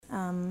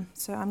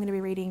So I'm going to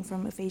be reading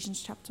from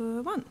Ephesians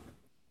chapter 1.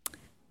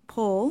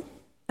 Paul,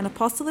 an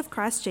apostle of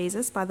Christ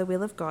Jesus by the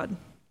will of God,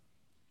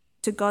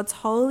 to God's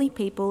holy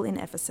people in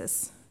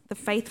Ephesus, the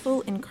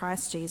faithful in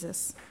Christ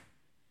Jesus.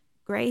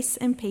 Grace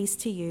and peace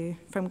to you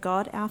from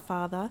God our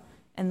Father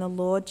and the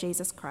Lord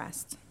Jesus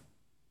Christ.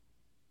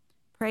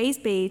 Praise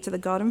be to the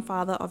God and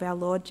Father of our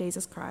Lord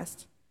Jesus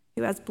Christ,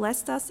 who has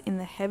blessed us in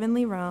the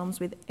heavenly realms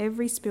with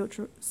every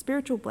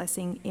spiritual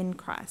blessing in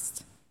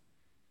Christ.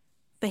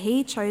 For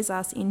he chose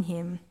us in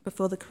him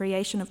before the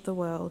creation of the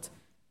world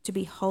to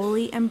be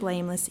holy and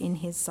blameless in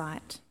his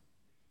sight.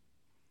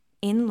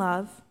 In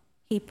love,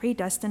 he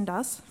predestined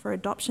us for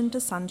adoption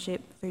to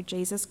sonship through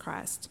Jesus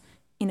Christ,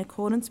 in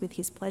accordance with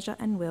his pleasure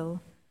and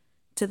will,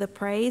 to the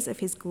praise of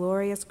his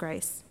glorious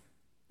grace,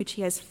 which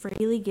he has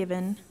freely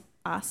given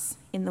us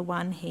in the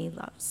one he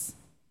loves.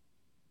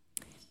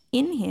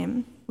 In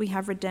him we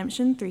have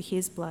redemption through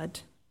his blood,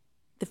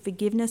 the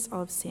forgiveness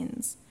of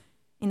sins,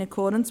 in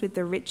accordance with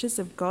the riches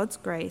of God's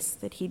grace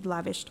that he'd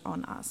lavished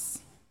on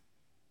us.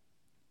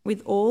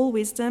 With all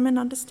wisdom and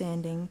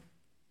understanding,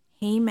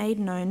 he made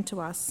known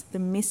to us the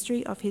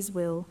mystery of his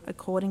will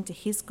according to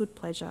his good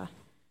pleasure,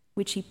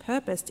 which he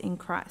purposed in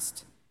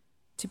Christ,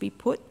 to be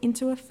put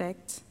into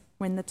effect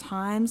when the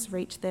times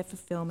reach their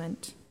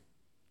fulfillment,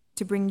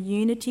 to bring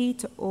unity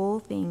to all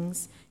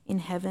things in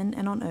heaven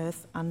and on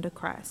earth under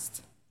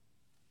Christ.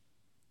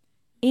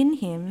 In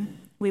him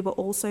we were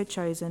also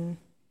chosen,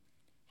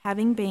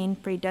 having been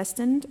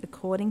predestined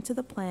according to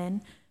the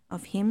plan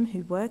of him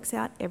who works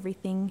out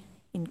everything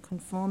in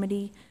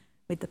conformity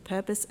with the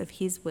purpose of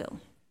his will,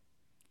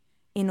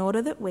 in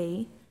order that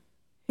we,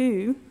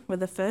 who were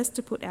the first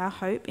to put our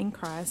hope in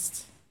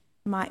Christ,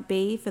 might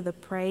be for the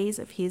praise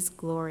of his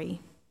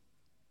glory.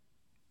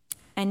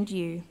 And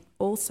you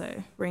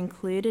also were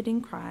included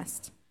in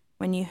Christ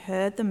when you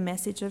heard the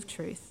message of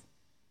truth,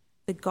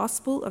 the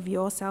gospel of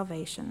your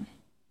salvation.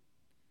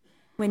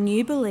 When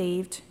you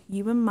believed,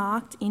 you were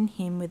marked in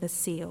him with a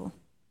seal,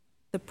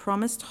 the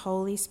promised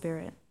Holy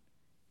Spirit,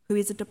 who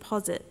is a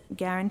deposit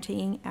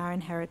guaranteeing our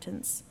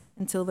inheritance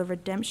until the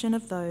redemption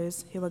of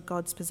those who are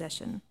God's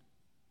possession,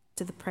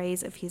 to the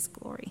praise of his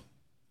glory.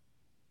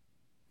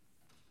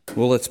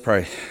 Well, let's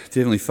pray.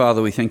 Dear Heavenly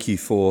Father, we thank you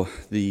for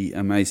the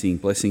amazing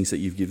blessings that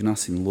you've given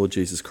us in the Lord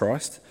Jesus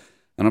Christ.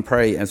 And I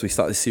pray as we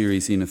start this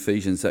series in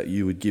Ephesians that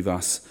you would give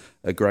us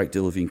a great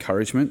deal of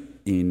encouragement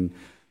in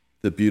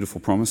the beautiful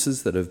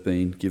promises that have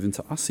been given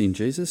to us in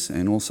Jesus.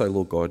 And also,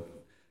 Lord God,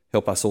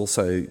 help us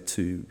also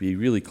to be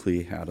really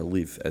clear how to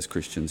live as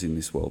Christians in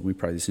this world. We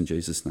pray this in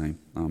Jesus' name.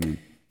 Amen.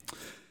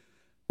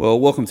 Well,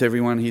 welcome to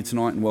everyone here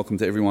tonight and welcome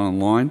to everyone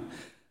online.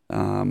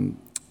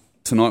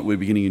 Tonight we're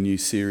beginning a new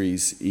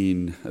series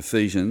in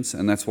Ephesians,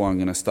 and that's why I'm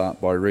going to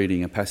start by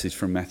reading a passage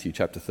from Matthew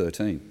chapter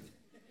 13.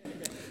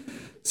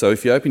 So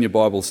if you open your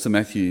Bibles to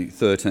Matthew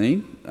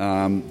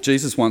 13,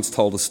 Jesus once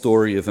told a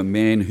story of a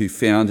man who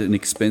found an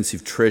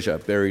expensive treasure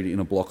buried in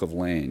a block of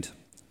land.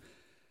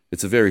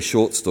 It's a very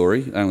short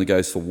story, it only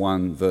goes for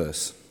one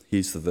verse.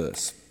 Here's the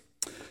verse.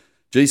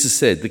 Jesus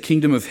said, "The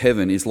kingdom of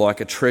heaven is like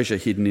a treasure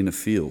hidden in a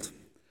field.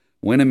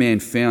 When a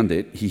man found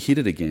it, he hid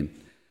it again.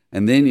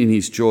 And then in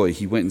his joy,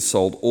 he went and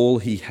sold all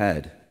he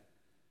had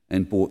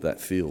and bought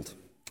that field."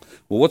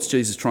 Well, what's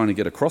Jesus trying to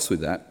get across with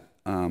that?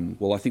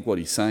 Well, I think what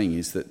he's saying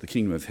is that the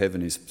kingdom of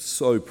heaven is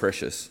so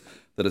precious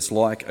that it's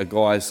like a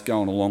guy's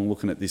going along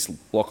looking at this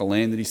block of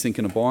land that he's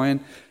thinking of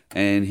buying,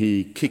 and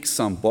he kicks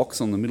some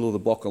box on the middle of the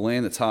block of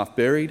land that's half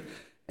buried,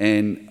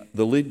 and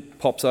the lid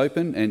pops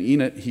open, and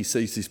in it he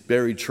sees this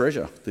buried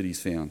treasure that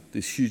he's found,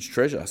 this huge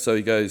treasure. So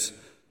he goes,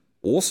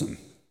 awesome.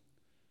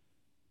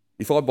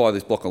 If I buy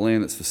this block of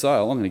land that's for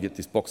sale, I'm going to get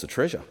this box of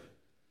treasure.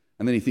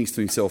 And then he thinks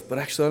to himself, but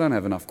actually I don't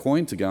have enough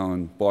coin to go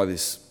and buy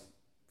this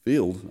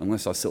field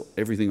unless I sell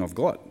everything I've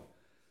got.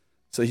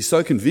 So he's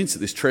so convinced that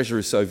this treasure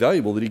is so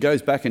valuable that he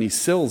goes back and he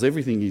sells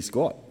everything he's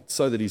got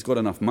so that he's got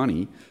enough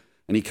money.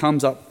 And he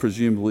comes up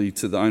presumably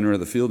to the owner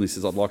of the field and he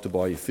says, "I'd like to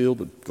buy your field."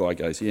 The guy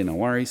goes, "Yeah, no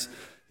worries."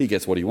 He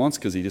gets what he wants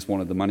because he just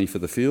wanted the money for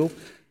the field.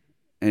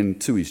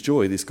 And to his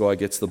joy, this guy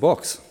gets the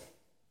box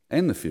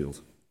and the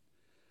field.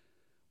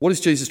 What is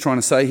Jesus trying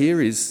to say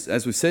here is,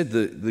 as we've said,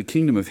 the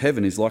kingdom of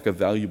heaven is like a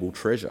valuable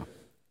treasure.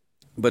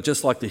 But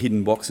just like the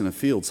hidden box in a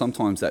field,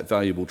 sometimes that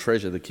valuable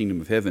treasure, the kingdom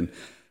of heaven,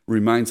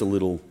 remains a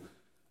little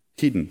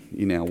hidden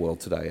in our world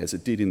today, as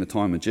it did in the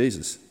time of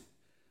Jesus.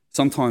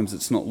 Sometimes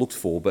it's not looked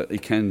for, but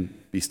it can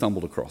be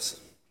stumbled across.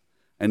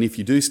 And if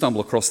you do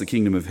stumble across the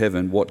kingdom of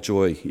heaven, what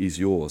joy is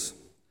yours?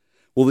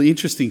 Well, the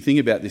interesting thing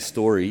about this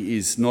story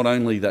is not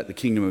only that the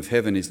kingdom of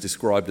heaven is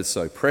described as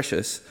so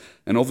precious,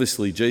 and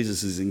obviously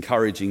Jesus is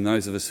encouraging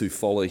those of us who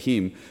follow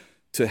him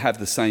to have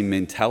the same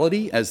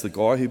mentality as the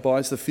guy who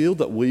buys the field,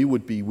 that we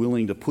would be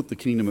willing to put the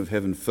kingdom of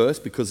heaven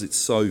first because it's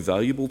so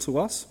valuable to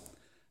us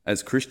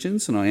as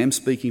Christians. And I am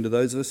speaking to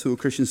those of us who are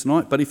Christians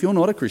tonight. But if you're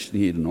not a Christian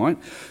here tonight,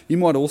 you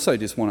might also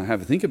just want to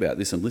have a think about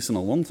this and listen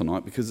along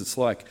tonight, because it's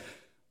like,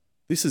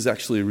 this is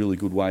actually a really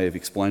good way of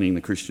explaining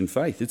the Christian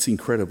faith. It's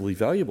incredibly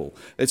valuable.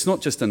 It's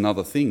not just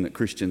another thing that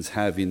Christians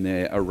have in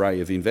their array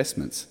of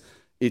investments.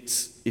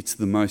 It's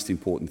the most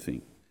important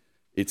thing.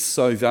 It's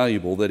so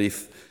valuable that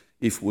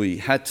if we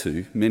had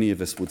to, many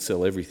of us would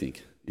sell everything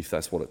if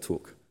that's what it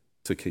took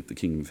to keep the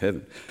kingdom of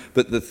heaven.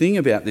 But the thing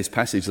about this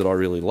passage that I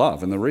really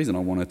love, and the reason I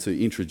wanted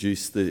to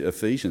introduce the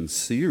Ephesians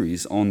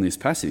series on this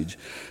passage,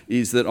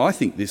 is that I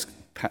think this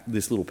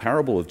little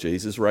parable of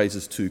Jesus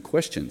raises two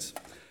questions.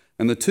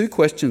 And the two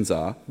questions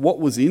are, what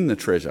was in the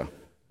treasure?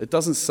 It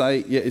doesn't say,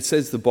 it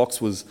says the box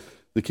was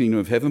the kingdom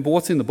of heaven, but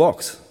what's in the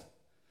box?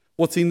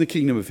 What's in the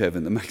kingdom of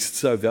heaven that makes it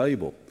so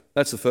valuable?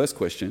 That's the first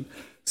question.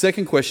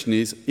 Second question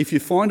is, if you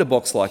find a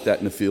box like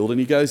that in a field and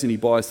he goes and he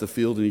buys the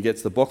field and he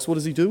gets the box, what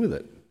does he do with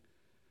it?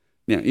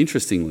 Now,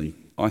 interestingly,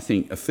 I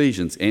think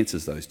Ephesians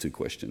answers those two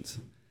questions,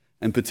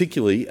 and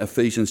particularly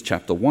Ephesians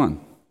chapter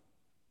 1.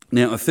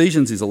 Now,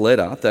 Ephesians is a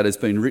letter that has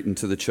been written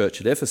to the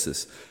church at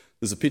Ephesus.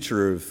 There's a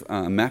picture of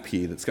a map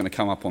here that's going to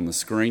come up on the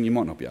screen. You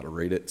might not be able to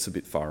read it, it's a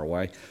bit far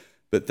away.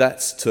 But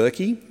that's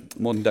Turkey,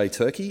 modern-day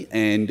Turkey,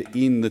 and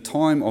in the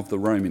time of the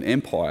Roman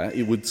Empire,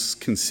 it was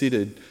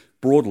considered,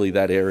 broadly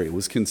that area,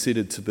 was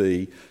considered to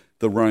be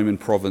the Roman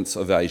province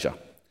of Asia.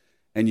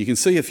 And you can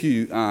see a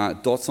few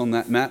dots on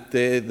that map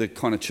there, the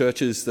kind of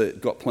churches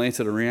that got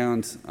planted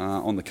around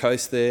on the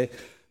coast there.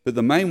 But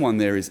the main one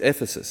there is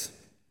Ephesus.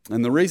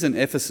 And the reason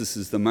Ephesus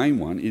is the main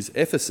one is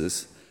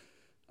Ephesus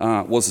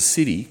was a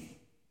city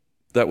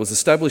that was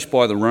established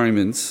by the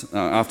Romans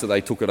after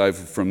they took it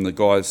over from the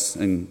guys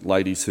and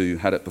ladies who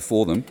had it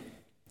before them.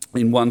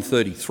 In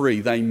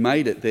 133, they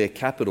made it their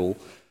capital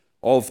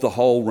of the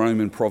whole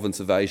Roman province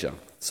of Asia.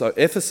 So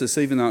Ephesus,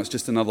 even though it's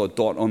just another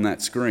dot on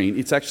that screen,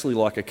 it's actually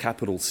like a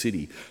capital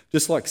city,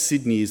 just like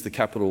Sydney is the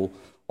capital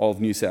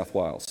of New South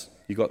Wales.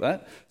 You got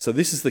that? So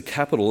this is the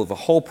capital of the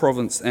whole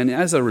province, and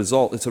as a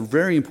result, it's a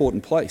very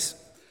important place.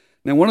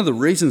 Now, one of the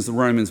reasons the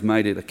Romans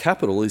made it a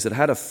capital is it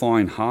had a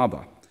fine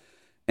harbour,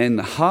 and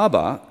the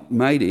harbour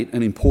made it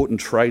an important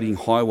trading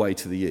highway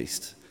to the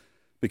east.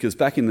 Because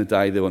back in the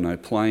day, there were no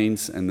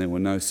planes and there were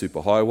no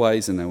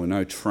superhighways and there were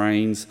no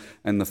trains,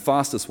 and the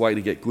fastest way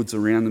to get goods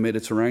around the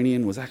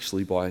Mediterranean was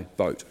actually by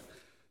boat.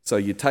 So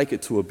you'd take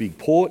it to a big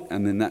port,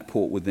 and then that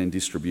port would then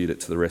distribute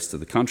it to the rest of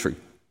the country.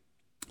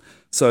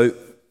 So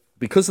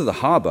because of the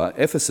harbour,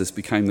 Ephesus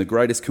became the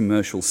greatest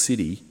commercial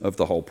city of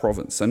the whole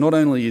province. So not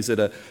only is it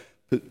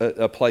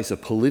a place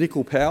of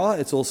political power,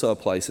 it's also a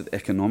place of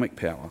economic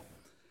power.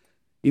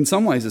 In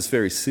some ways, it's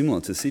very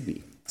similar to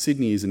Sydney.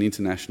 Sydney is an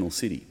international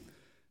city.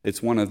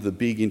 It's one of the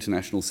big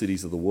international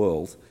cities of the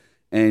world,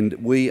 and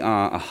we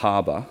are a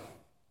harbour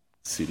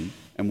city,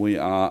 and we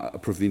are a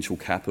provincial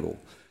capital.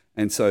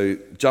 And so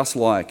just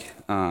like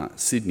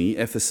Sydney,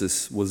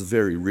 Ephesus was a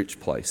very rich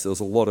place. There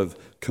was a lot of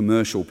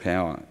commercial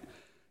power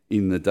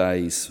in the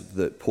days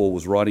that Paul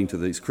was writing to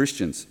these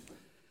Christians.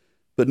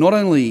 But not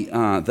only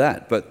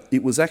that, but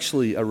it was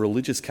actually a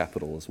religious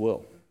capital as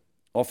well.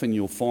 Often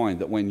you'll find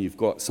that when you've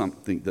got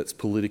something that's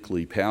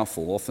politically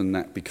powerful, often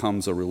that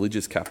becomes a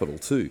religious capital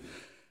too.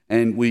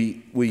 And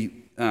we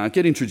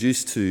get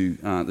introduced to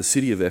the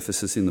city of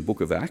Ephesus in the book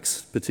of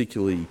Acts,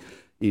 particularly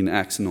in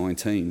Acts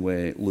 19,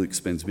 where Luke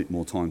spends a bit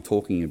more time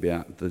talking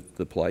about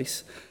the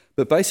place.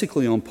 But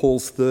basically on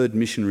Paul's third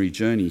missionary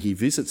journey, he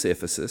visits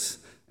Ephesus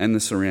and the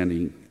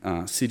surrounding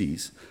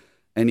cities,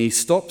 and he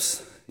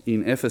stops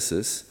in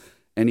Ephesus,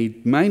 and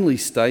he mainly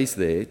stays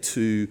there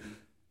to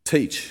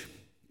teach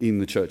in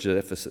the church at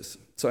Ephesus.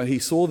 So he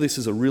saw this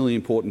as a really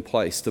important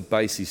place to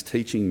base his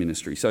teaching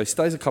ministry. So he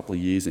stays a couple of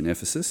years in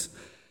Ephesus.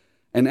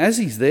 And as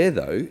he's there,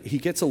 though, he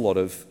gets a lot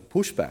of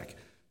pushback.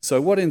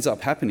 So what ends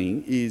up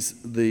happening is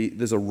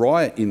there's a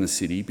riot in the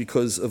city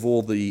because of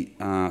all the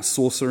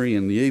sorcery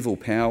and the evil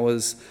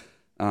powers.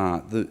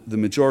 The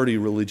majority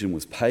religion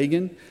was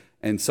pagan.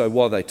 And so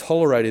while they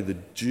tolerated the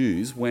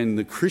Jews, when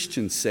the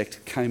Christian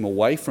sect came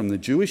away from the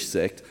Jewish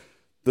sect,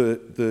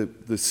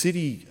 the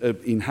city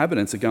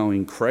inhabitants are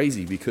going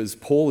crazy because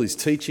Paul is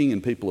teaching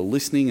and people are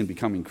listening and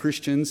becoming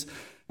Christians.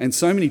 And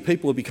so many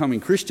people are becoming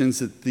Christians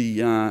that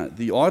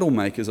the idol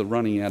makers are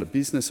running out of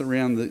business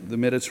around the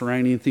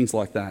Mediterranean, things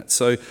like that.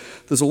 So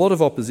there's a lot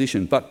of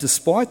opposition. But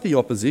despite the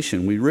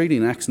opposition, we read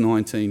in Acts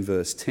 19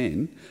 verse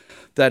 10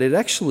 that it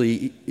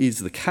actually is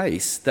the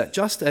case that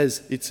just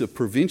as it's a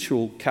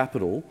provincial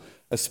capital,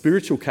 a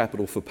spiritual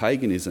capital for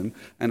paganism,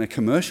 and a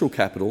commercial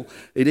capital,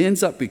 it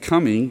ends up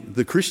becoming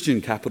the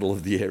Christian capital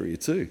of the area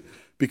too.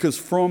 Because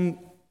from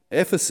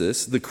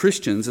Ephesus, the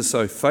Christians are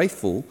so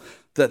faithful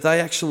that they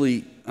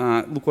actually,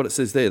 look what it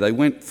says there, they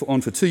went on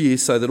for 2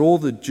 years so that all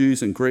the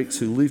Jews and Greeks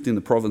who lived in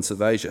the province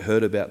of Asia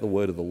heard about the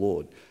word of the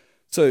Lord.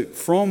 So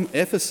from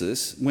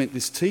Ephesus went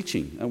this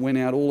teaching and went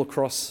out all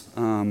across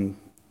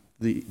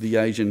the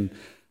Asian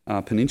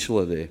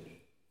peninsula there.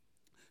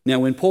 Now,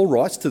 when Paul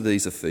writes to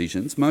these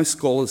Ephesians, most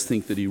scholars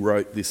think that he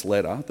wrote this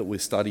letter that we're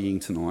studying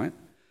tonight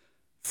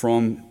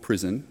from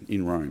prison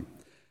in Rome.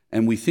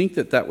 And we think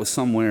that that was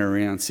somewhere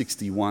around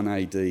 61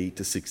 AD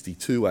to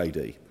 62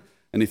 AD.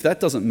 And if that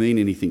doesn't mean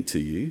anything to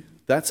you,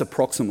 that's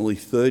approximately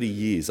 30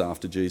 years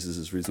after Jesus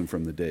has risen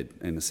from the dead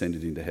and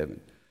ascended into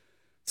heaven.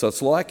 So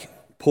it's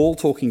like Paul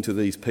talking to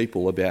these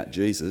people about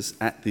Jesus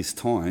at this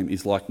time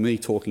is like me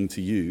talking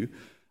to you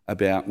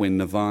about when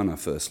Nirvana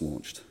first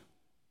launched.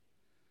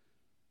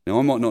 Now,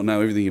 I might not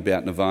know everything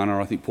about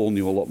nirvana. I think Paul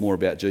knew a lot more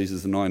about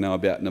Jesus than I know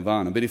about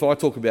nirvana. But if I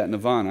talk about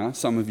nirvana,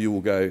 some of you will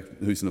go,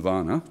 who's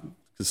Nirvana?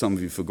 Because some of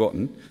you have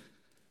forgotten.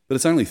 But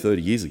it's only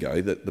 30 years ago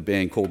that the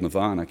band called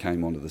Nirvana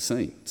came onto the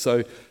scene.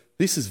 So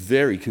this is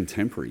very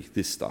contemporary,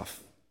 this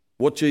stuff.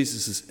 What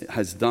Jesus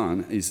has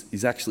done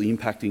is actually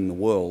impacting the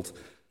world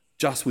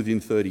just within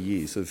 30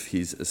 years of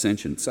his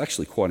ascension. It's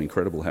actually quite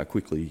incredible how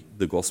quickly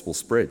the gospel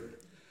spread.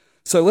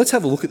 So let's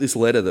have a look at this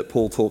letter that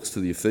Paul talks to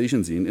the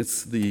Ephesians in.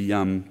 It's the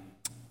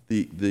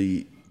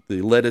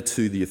letter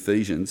to the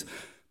Ephesians.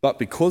 But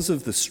because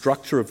of the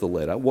structure of the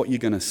letter, what you're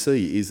going to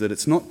see is that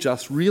it's not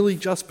just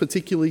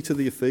particularly to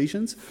the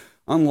Ephesians.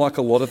 Unlike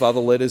a lot of other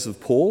letters of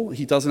Paul,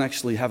 he doesn't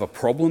actually have a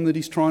problem that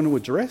he's trying to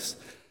address,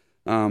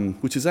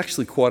 which is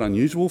actually quite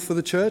unusual for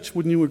the church,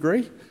 wouldn't you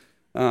agree?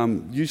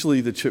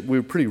 Usually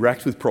we're pretty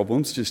racked with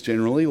problems just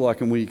generally,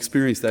 and we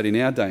experience that in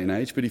our day and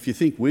age. But if you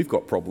think we've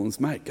got problems,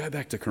 mate, go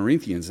back to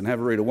Corinthians and have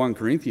a read of 1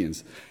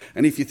 Corinthians.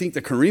 And if you think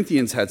the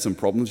Corinthians had some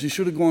problems, you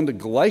should have gone to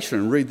Galatia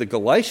and read the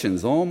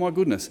Galatians. Oh my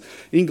goodness.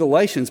 In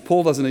Galatians,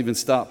 Paul doesn't even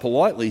start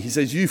politely. He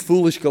says, "You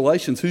foolish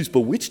Galatians, who's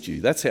bewitched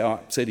you?" That's how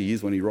upset he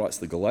is when he writes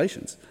the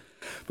Galatians.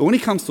 But when he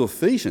comes to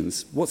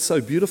Ephesians, what's so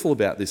beautiful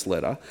about this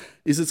letter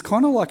is it's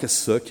kind of like a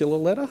circular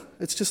letter.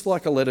 It's just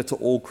like a letter to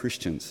all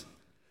Christians.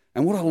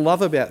 And what I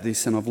love about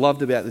this, and I've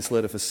loved about this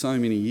letter for so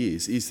many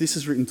years, is this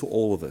is written to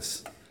all of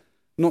us,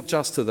 not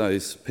just to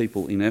those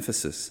people in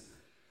Ephesus.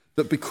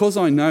 But because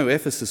I know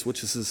Ephesus,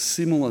 which is a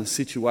similar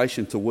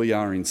situation to we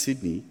are in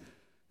Sydney,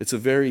 it's a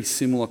very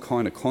similar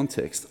kind of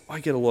context,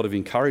 I get a lot of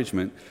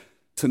encouragement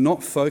to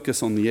not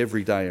focus on the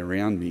everyday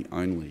around me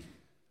only.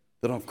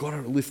 That I've got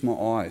to lift my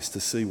eyes to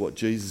see what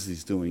Jesus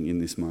is doing in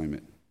this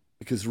moment.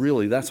 Because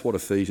really, that's what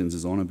Ephesians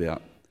is on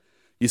about.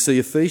 You see,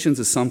 Ephesians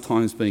is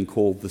sometimes being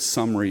called the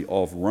summary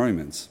of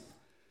Romans.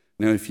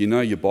 Now, if you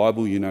know your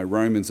Bible, you know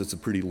Romans, it's a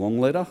pretty long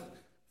letter.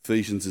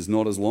 Ephesians is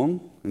not as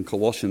long, and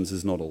Colossians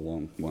is not a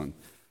long one.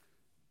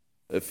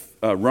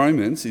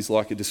 Romans is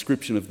like a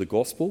description of the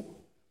gospel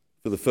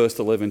for the first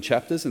 11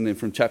 chapters, and then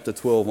from chapter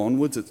 12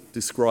 onwards, it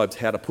describes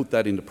how to put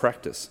that into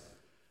practice.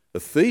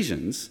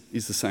 Ephesians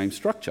is the same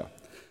structure.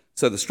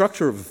 So the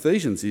structure of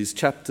Ephesians is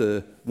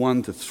chapter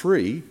 1 to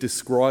 3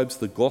 describes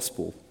the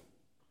gospel,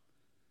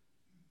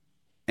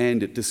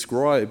 and it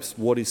describes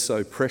what is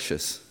so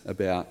precious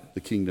about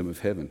the kingdom of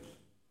heaven.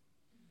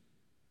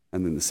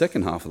 And then the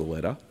second half of the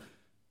letter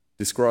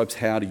describes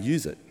how to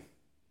use it.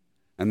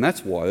 And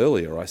that's why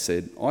earlier I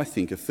said, I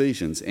think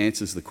Ephesians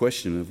answers the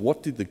question of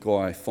what did the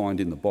guy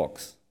find in the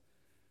box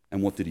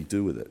and what did he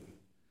do with it?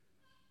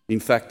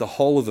 In fact, the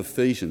whole of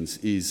Ephesians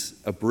is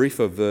a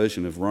briefer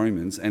version of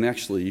Romans, and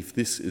actually, if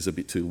this is a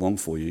bit too long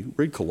for you,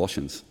 read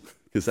Colossians,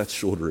 because that's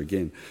shorter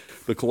again.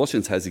 But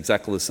Colossians has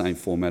exactly the same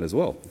format as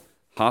well.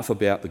 Half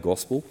about the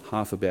gospel,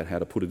 half about how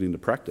to put it into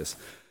practice.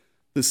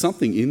 There's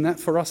something in that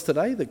for us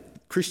today, that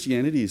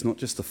Christianity is not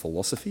just a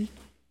philosophy,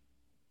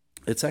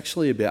 it's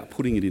actually about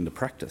putting it into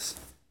practice.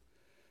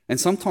 And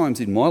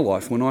sometimes in my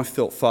life, when I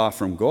felt far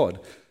from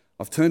God,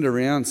 I've turned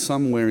around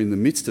somewhere in the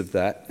midst of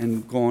that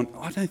and gone,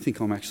 I don't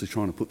think I'm actually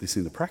trying to put this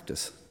into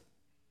practice.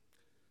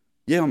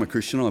 Yeah, I'm a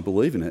Christian, I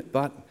believe in it,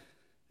 but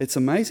it's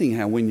amazing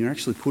how when you're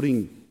actually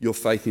putting your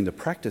faith into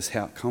practice,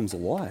 how it comes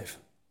alive.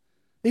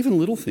 Even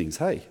little things,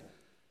 hey?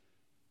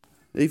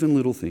 Even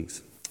little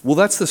things. Well,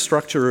 that's the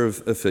structure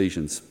of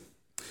Ephesians.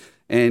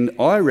 And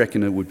I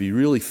reckon it would be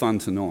really fun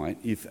tonight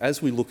if,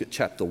 as we look at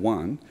chapter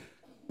 1,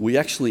 we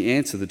actually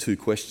answer the two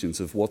questions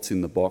of what's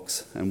in the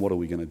box and what are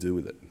we going to do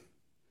with it.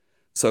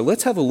 So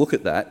let's have a look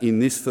at that in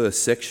this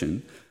first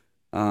section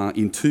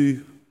in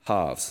two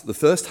halves. The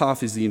first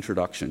half is the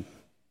introduction.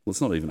 Well, it's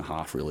not even a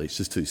half really, it's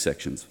just two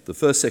sections. The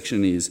first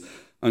section is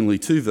only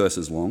 2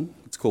 verses long.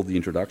 It's called the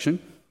introduction.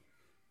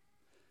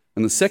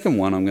 And the second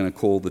one I'm going to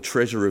call the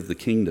treasure of the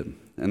kingdom.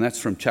 And that's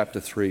from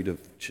verse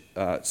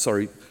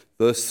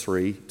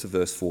 3 to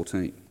verse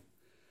 14.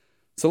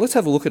 So let's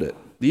have a look at it.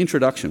 The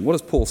introduction. What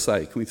does Paul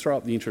say? Can we throw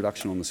up the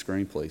introduction on the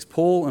screen, please?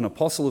 Paul, an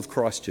apostle of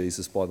Christ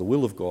Jesus by the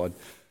will of God,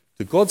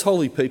 to God's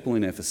holy people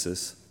in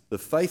Ephesus, the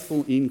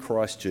faithful in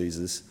Christ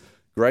Jesus,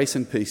 grace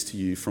and peace to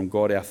you from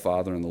God our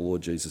Father and the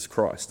Lord Jesus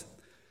Christ.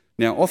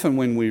 Now, often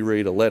when we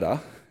read a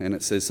letter and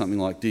it says something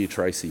like, Dear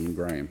Tracy and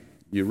Graham,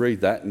 you read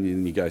that and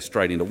then you go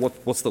straight into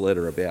what's the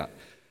letter about?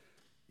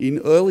 In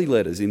early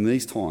letters in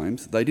these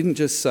times, they didn't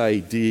just say,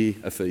 Dear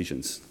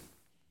Ephesians,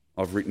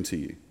 I've written to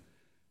you.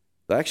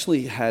 They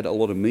actually had a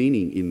lot of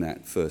meaning in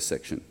that first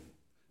section.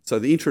 So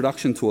the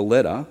introduction to a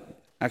letter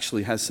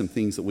actually has some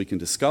things that we can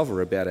discover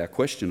about our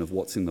question of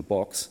what's in the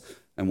box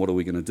and what are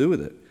we going to do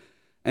with it.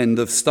 And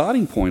the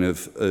starting point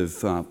of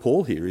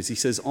Paul here is he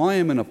says, I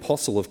am an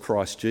apostle of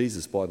Christ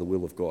Jesus by the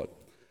will of God.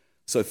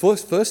 So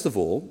first of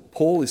all,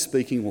 Paul is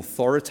speaking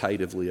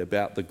authoritatively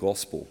about the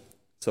gospel.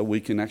 So we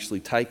can actually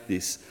take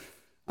this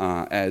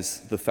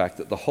as the fact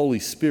that the Holy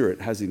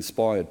Spirit has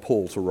inspired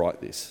Paul to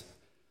write this.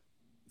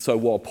 So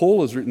while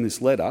Paul has written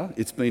this letter,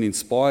 it's been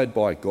inspired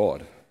by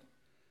God.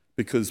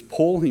 Because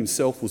Paul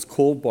himself was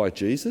called by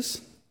Jesus.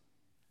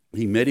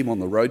 He met him on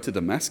the road to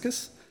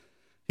Damascus.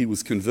 He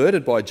was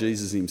converted by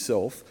Jesus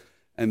himself.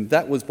 And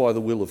that was by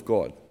the will of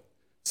God.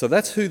 So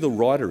that's who the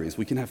writer is.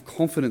 We can have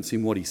confidence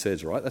in what he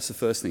says, right? That's the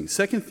first thing.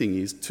 Second thing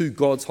is to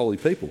God's holy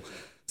people.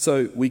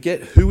 So we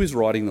get who is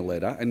writing the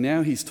letter, and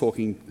now he's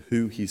talking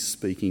who he's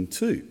speaking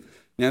to.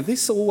 Now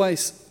this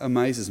always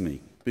amazes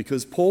me,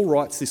 because Paul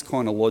writes this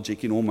kind of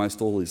logic in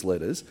almost all his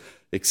letters,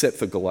 except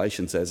for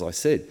Galatians, as I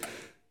said.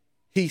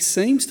 He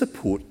seems to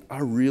put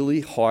a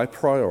really high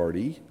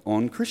priority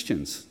on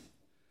Christians.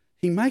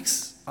 He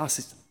makes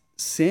us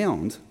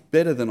sound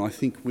better than I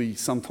think we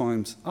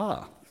sometimes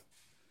are.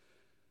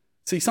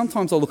 See,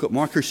 sometimes I look at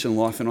my Christian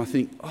life and I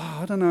think,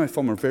 I don't know if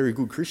I'm a very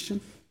good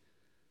Christian.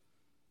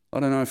 I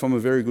don't know if I'm a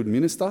very good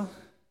minister.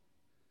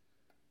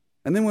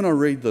 And then when I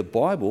read the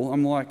Bible,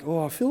 I'm like,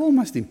 I feel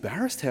almost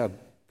embarrassed how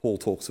Paul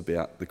talks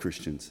about the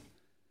Christians.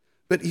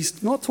 But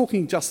he's not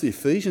talking just the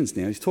Ephesians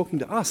now, he's talking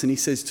to us, and he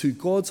says, to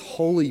God's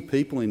holy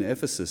people in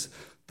Ephesus,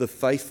 the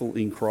faithful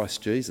in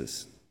Christ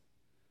Jesus.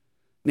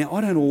 Now,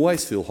 I don't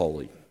always feel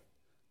holy.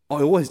 I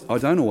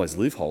don't always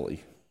live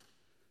holy.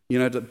 You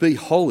know, to be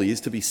holy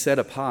is to be set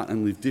apart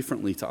and live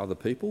differently to other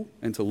people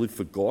and to live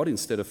for God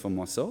instead of for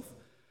myself.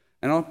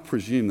 And I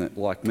presume that,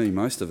 like me,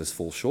 most of us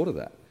fall short of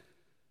that.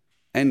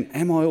 And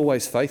am I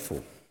always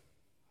faithful?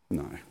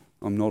 No,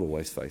 I'm not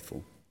always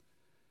faithful.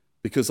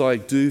 Because I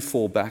do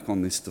fall back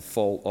on this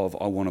default of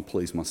I want to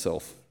please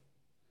myself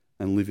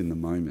and live in the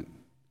moment.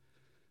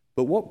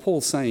 But what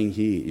Paul's saying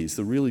here is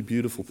the really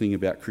beautiful thing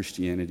about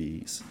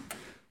Christianity is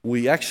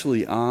we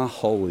actually are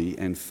holy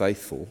and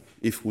faithful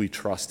if we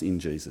trust in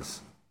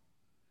Jesus.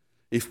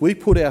 If we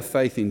put our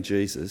faith in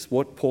Jesus,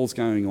 what Paul's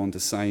going on to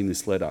say in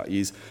this letter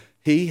is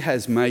he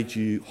has made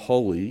you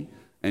holy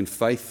and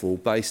faithful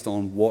based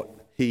on what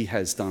he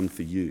has done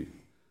for you,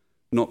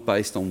 not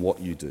based on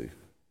what you do.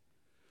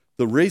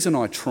 The reason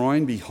I try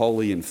and be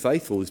holy and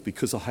faithful is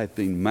because I have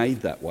been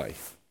made that way.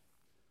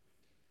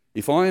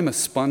 If I am a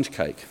sponge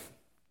cake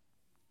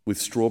with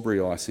strawberry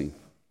icing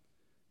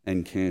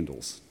and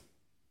candles,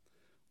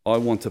 I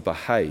want to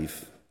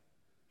behave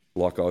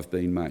like I've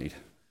been made.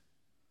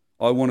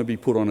 I want to be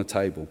put on a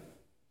table,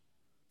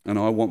 and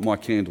I want my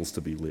candles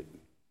to be lit.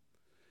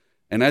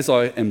 And as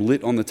I am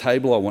lit on the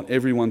table, I want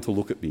everyone to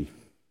look at me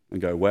and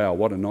go, wow,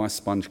 what a nice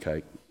sponge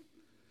cake.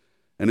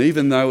 And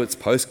even though it's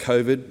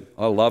post-COVID,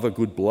 I love a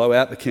good blow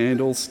out the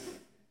candles,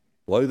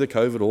 blow the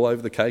COVID all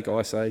over the cake,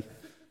 I say.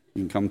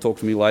 You can come talk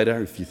to me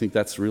later if you think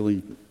that's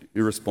really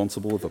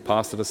irresponsible of a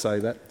pastor to say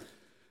that.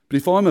 But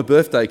if I'm a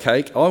birthday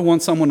cake, I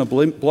want someone to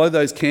blow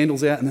those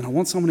candles out, and then I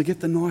want someone to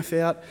get the knife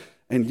out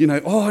and,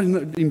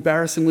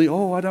 embarrassingly,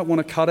 I don't want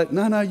to cut it.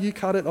 No, you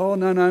cut it. Oh,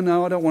 no,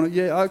 I don't want it.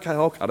 Yeah, okay,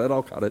 I'll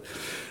cut it.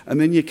 And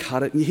then you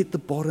cut it and you hit the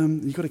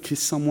bottom. You've got to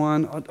kiss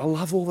someone. I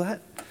love all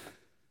that.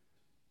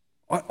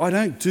 I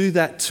don't do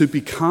that to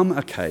become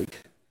a cake.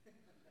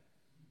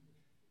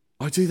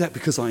 I do that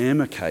because I am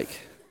a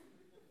cake.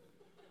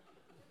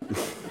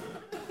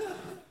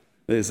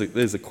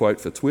 There's a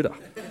quote for Twitter.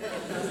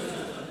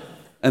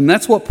 And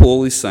that's what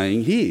Paul is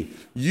saying here.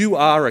 You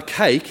are a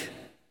cake,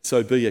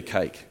 so be a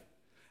cake.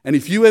 And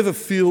if you ever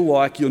feel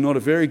like you're not a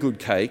very good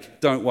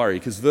cake, don't worry,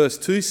 because verse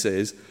 2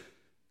 says,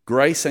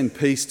 grace and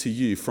peace to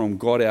you from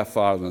God our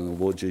Father and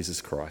the Lord Jesus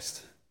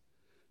Christ.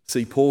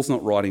 See, Paul's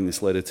not writing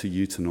this letter to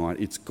you tonight.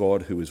 It's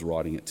God who is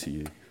writing it to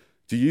you.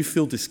 Do you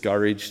feel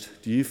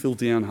discouraged? Do you feel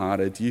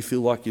downhearted? Do you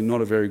feel like you're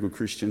not a very good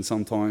Christian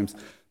sometimes?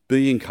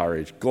 Be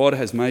encouraged. God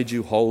has made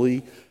you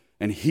holy,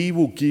 and he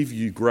will give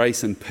you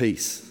grace and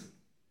peace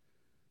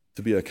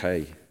to be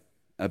okay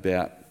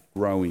about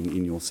growing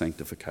in your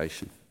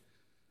sanctification.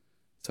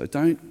 So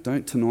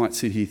don't tonight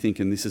sit here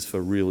thinking this is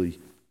for really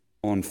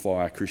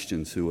on-fire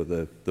Christians who are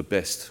the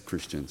best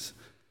Christians.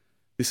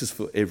 This is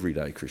for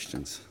everyday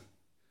Christians.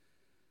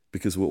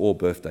 Because we're all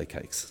birthday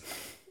cakes.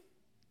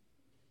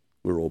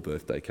 We're all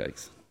birthday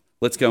cakes.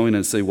 Let's go in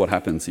and see what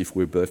happens if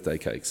we're birthday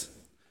cakes.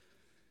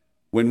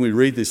 When we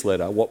read this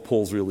letter, what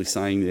Paul's really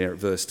saying there at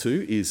verse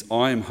 2 is,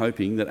 I am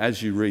hoping that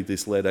as you read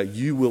this letter,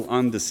 you will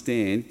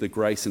understand the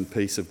grace and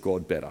peace of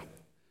God better.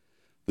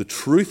 The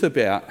truth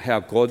about how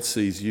God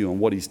sees you and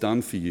what he's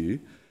done for you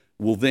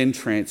will then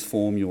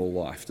transform your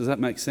life. Does that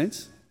make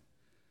sense?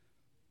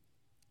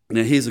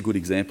 Now, here's a good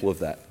example of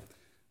that.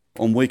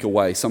 On Week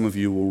Away, some of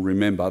you will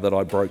remember that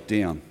I broke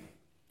down.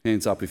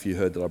 Hands up if you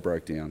heard that I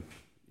broke down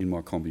in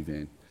my combi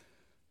van.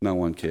 No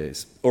one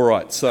cares. All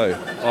right, so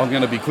I'm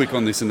going to be quick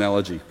on this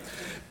analogy.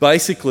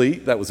 Basically,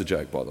 that was a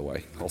joke, by the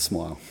way. I'll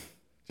smile.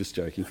 Just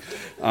joking.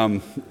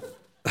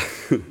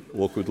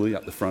 Awkwardly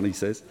up the front, he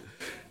says.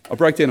 I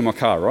broke down in my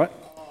car, right?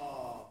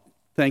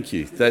 Thank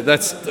you.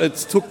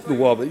 It took a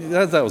while, but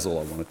that was all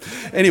I wanted.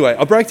 Anyway,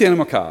 I broke down in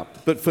my car.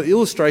 But for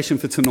illustration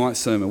for tonight's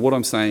sermon, what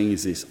I'm saying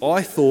is this.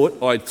 I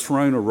thought I'd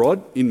thrown a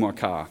rod in my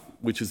car,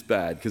 which is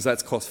bad, because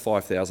that's cost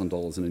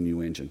 $5,000 in a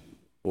new engine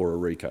or a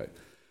recoat.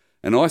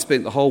 And I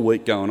spent the whole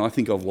week going, I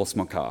think I've lost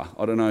my car.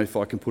 I don't know if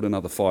I can put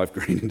another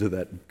 $5,000 into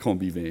that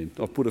combi van.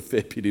 I've put a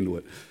fair bit into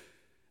it.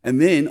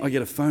 And then I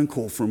get a phone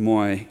call from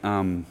my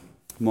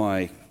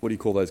what do you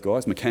call those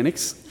guys?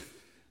 Mechanics.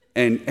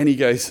 And he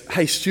goes,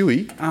 hey,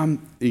 Stewie.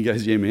 He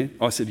goes, yeah, man.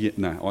 I said, yeah,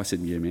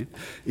 man.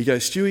 He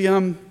goes,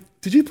 Stewie,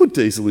 did you put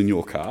diesel in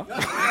your car?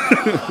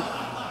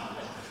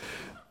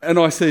 And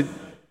I said,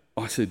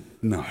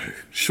 no,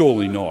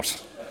 surely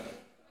not.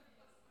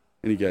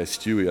 And he goes,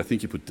 Stewie, I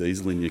think you put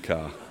diesel in your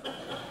car.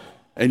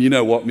 And you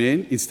know what,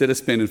 man? Instead of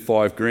spending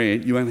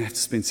 $5,000, you only have to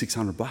spend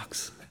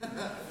 $600.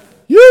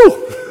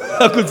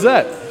 How good's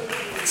that?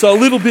 So a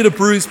little bit of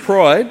bruised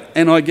pride,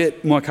 and I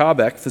get my car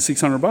back for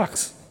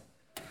 $600.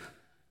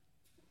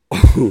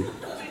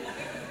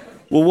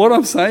 Well, what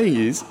I'm saying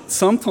is,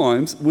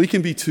 sometimes we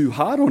can be too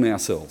hard on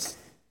ourselves.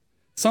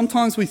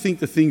 Sometimes we think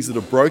the things that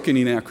are broken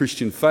in our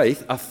Christian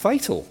faith are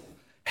fatal.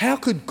 How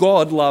could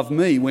God love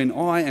me when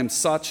I am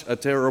such a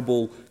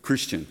terrible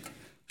Christian?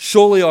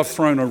 Surely I've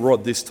thrown a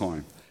rod this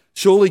time.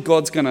 Surely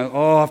God's going to,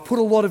 I've put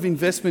a lot of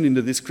investment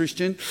into this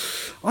Christian.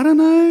 I don't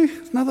know,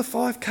 another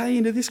 5K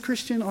into this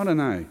Christian. I don't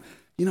know.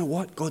 You know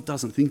what? God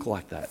doesn't think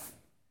like that.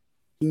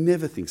 He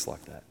never thinks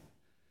like that.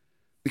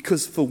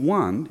 Because for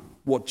one,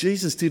 what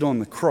Jesus did on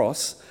the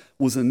cross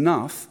was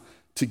enough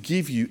to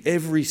give you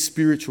every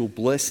spiritual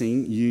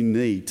blessing you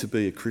need to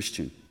be a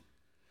Christian.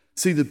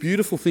 See, the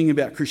beautiful thing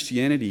about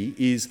Christianity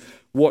is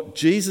what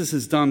Jesus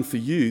has done for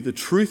you, the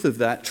truth of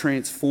that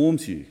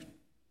transforms you.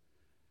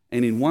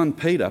 And in 1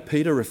 Peter,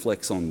 Peter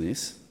reflects on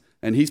this,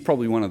 and he's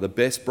probably one of the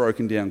best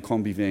broken down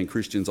combi van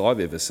Christians I've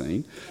ever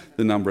seen,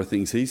 the number of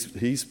things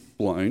he's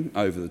blown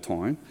over the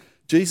time.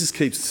 Jesus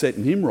keeps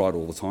setting him right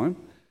all the time.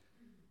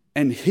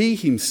 And he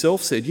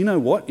himself said, you know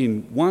what,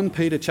 in 1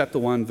 Peter chapter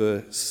 1,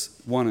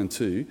 verse 1 and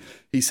 2,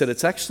 he said,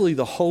 it's actually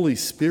the Holy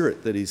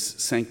Spirit that is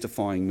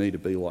sanctifying me to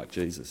be like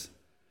Jesus.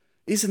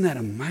 Isn't that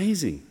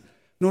amazing?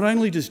 Not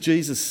only does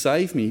Jesus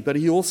save me, but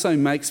he also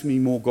makes me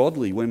more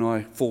godly when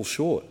I fall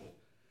short.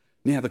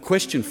 Now, the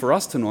question for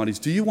us tonight is,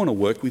 do you want to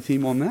work with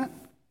him on that?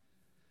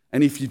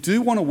 And if you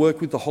do want to work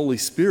with the Holy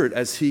Spirit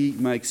as he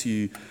makes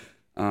you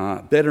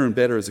better and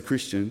better as a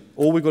Christian,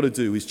 all we've got to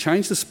do is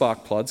change the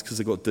spark plugs because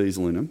they've got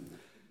diesel in them,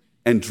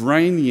 and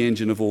drain the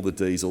engine of all the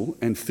diesel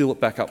and fill it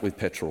back up with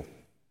petrol.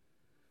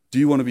 Do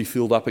you want to be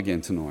filled up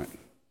again tonight?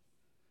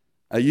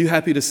 Are you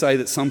happy to say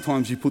that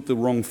sometimes you put the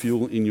wrong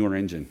fuel in your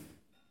engine?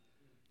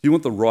 Do you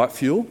want the right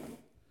fuel?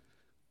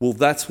 Well,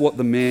 that's what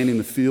the man in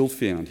the field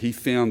found. He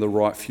found the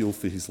right fuel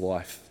for his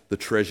life, the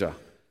treasure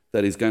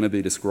that is going to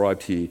be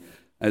described here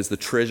as the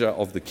treasure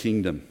of the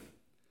kingdom.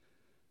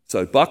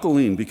 So buckle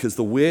in, because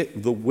the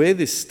where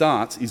this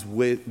starts is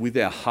with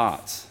our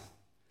hearts.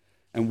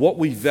 And what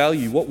we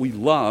value, what we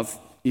love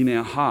in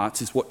our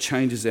hearts is what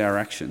changes our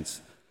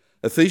actions.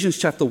 Ephesians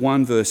chapter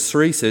 1 verse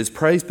 3 says,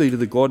 "Praise be to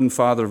the God and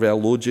Father of our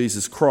Lord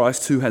Jesus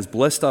Christ, who has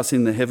blessed us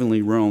in the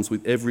heavenly realms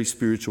with every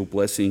spiritual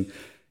blessing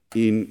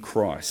in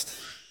Christ."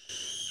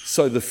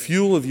 So the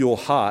fuel of your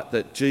heart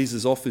that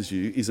Jesus offers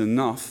you is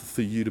enough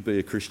for you to be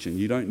a Christian.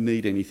 You don't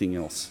need anything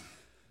else.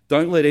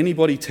 Don't let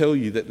anybody tell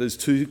you that there's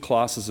two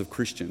classes of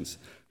Christians.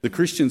 The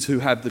Christians who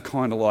have the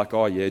kind of like,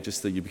 oh yeah,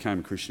 just that you became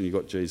a Christian, you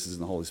got Jesus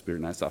and the Holy Spirit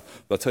and that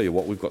stuff. But I'll tell you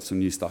what, we've got some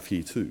new stuff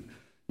here too.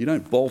 You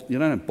don't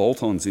have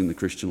bolt-ons in the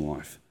Christian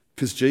life,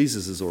 because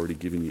Jesus has already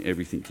given you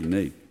everything you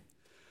need.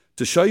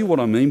 To show you what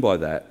I mean by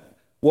that,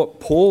 what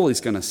Paul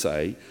is going to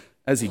say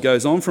as he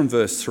goes on from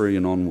verse 3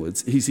 and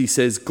onwards is he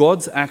says,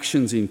 God's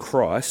actions in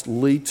Christ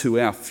lead to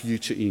our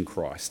future in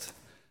Christ.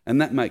 And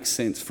that makes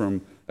sense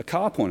from a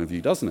car point of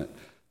view, doesn't it?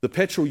 The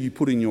petrol you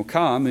put in your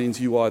car means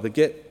you either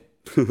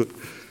get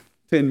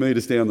 10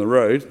 metres down the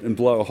road and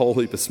blow a whole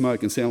heap of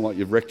smoke and sound like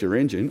you've wrecked your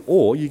engine,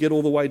 or you get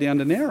all the way down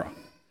to Nowra.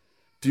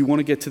 Do you want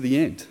to get to the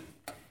end?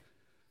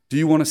 Do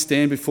you want to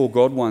stand before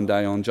God one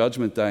day on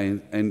Judgment Day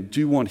and do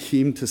you want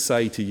him to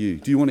say to you,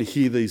 do you want to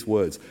hear these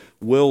words,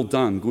 "Well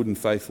done, good and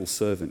faithful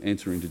servant,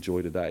 enter into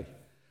joy today"?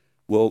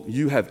 Well,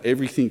 you have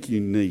everything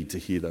you need to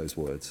hear those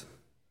words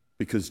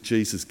because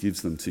Jesus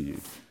gives them to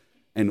you.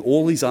 And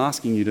all he's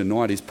asking you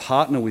tonight is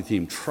partner with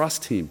him,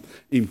 trust him,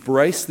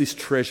 embrace this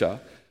treasure,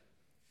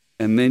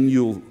 and then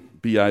you'll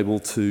be able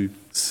to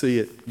see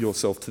it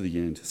yourself to the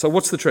end. So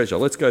what's the treasure?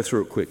 Let's go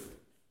through it quick.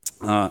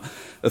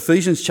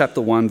 Ephesians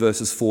chapter 1,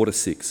 verses 4 to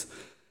 6.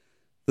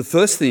 The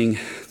first thing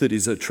that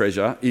is a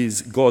treasure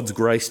is God's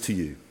grace to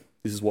you.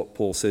 This is what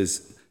Paul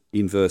says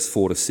in verse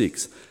 4 to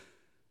 6.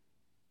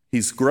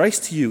 His grace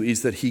to you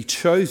is that he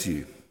chose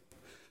you,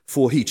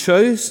 for he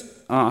chose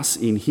us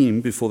in him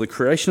before the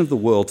creation of the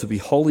world to be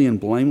holy and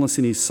blameless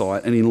in his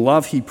sight, and in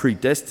love he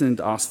predestined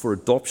us for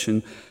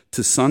adoption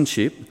to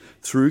sonship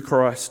through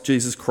Christ,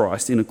 Jesus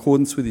Christ, in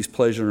accordance with his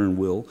pleasure and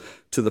will,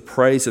 to the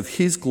praise of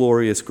his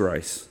glorious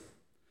grace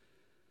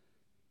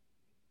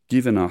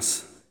given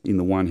us in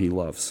the one he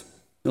loves.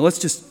 Now let's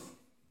just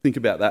think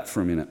about that for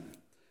a minute.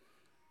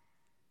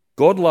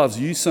 God loves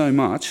you so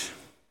much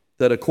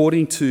that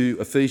according to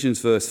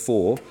Ephesians verse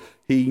 4,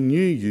 he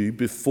knew you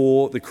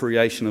before the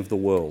creation of the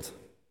world.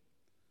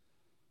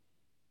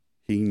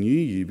 He knew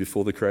you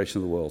before the creation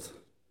of the world.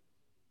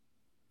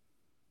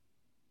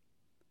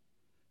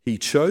 He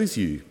chose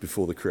you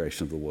before the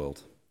creation of the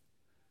world.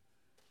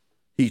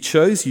 He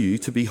chose you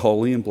to be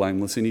holy and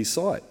blameless in his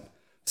sight.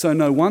 So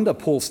no wonder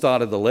Paul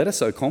started the letter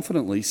so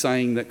confidently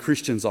saying that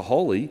Christians are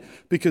holy,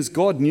 because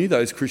God knew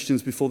those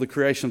Christians before the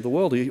creation of the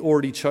world. He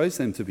already chose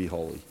them to be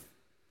holy.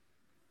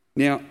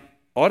 Now,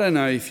 I don't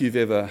know if you've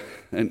ever,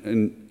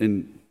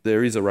 and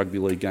there is a rugby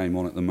league game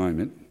on at the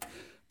moment,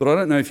 but I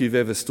don't know if you've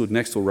ever stood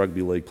next to a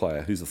rugby league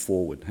player who's a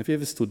forward. Have you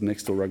ever stood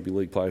next to a rugby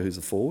league player who's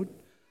a forward?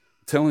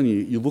 I'm telling you,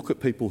 you look at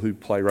people who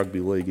play rugby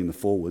league in the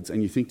forwards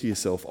and you think to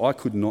yourself, I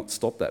could not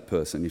stop that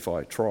person if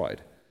I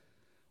tried.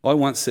 I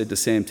once said to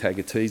Sam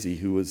Tagatese,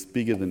 who was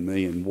bigger than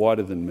me and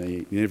wider than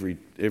me in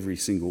every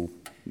single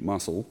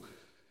muscle,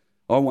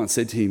 I once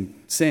said to him,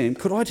 Sam,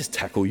 could I just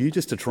tackle you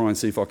just to try and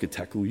see if I could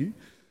tackle you?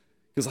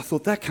 Because I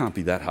thought, that can't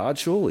be that hard,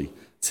 surely.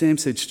 Sam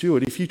said,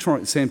 Stuart, if you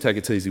try... Sam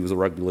Tagatese was a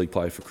rugby league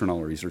player for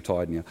Cronulla, he's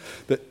retired now.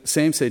 But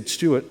Sam said,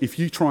 Stuart, if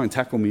you try and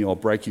tackle me, I'll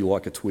break you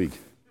like a twig.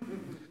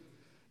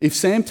 If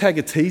Sam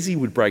Tagatese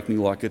would break me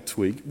like a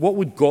twig, what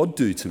would God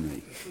do to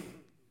me?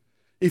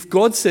 If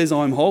God says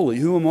I'm holy,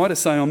 who am I to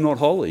say I'm not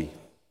holy?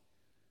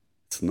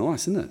 It's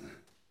nice, isn't it?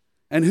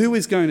 And who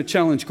is going to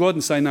challenge God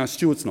and say, no,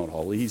 Stuart's not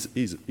holy, he's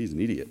an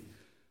idiot.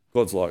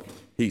 God's like,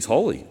 he's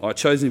holy. I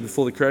chose him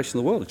before the creation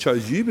of the world. I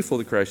chose you before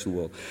the creation of the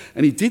world.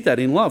 And he did that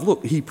in love.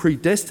 Look, he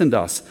predestined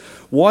us.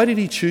 Why did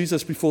he choose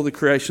us before the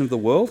creation of the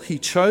world? He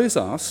chose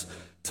us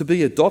to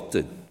be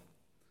adopted.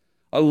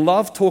 I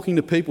love talking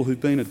to people who've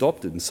been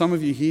adopted, and some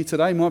of you here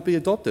today might be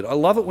adopted. I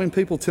love it when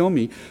people tell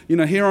me,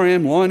 here I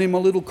am lying in my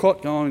little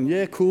cot going,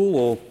 yeah, cool,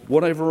 or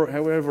whatever,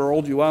 however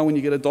old you are when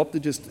you get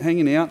adopted, just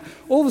hanging out.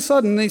 All of a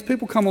sudden, these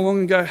people come along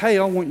and go, hey,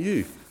 I want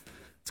you.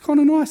 It's kind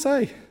of nice,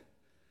 eh?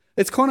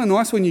 It's kind of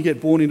nice when you get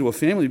born into a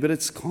family, but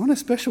it's kind of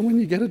special when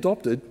you get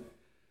adopted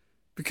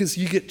because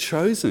you get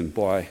chosen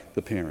by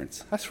the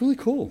parents. That's really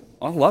cool.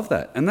 I love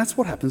that. And that's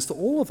what happens to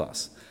all of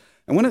us.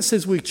 And when it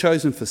says we're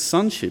chosen for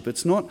sonship,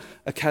 it's not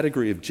a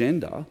category of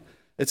gender,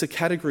 it's a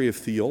category of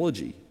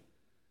theology.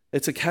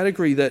 It's a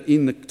category that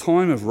in the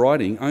time of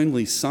writing,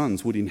 only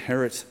sons would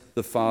inherit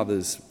the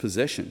father's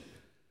possession.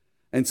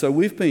 And so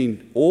we've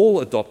been all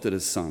adopted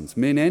as sons,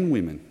 men and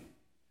women,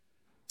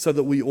 so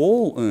that we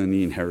all earn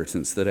the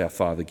inheritance that our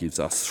Father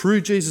gives us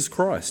through Jesus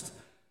Christ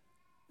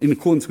in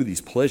accordance with his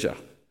pleasure.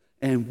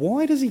 And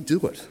why does he do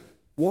it?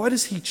 Why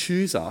does he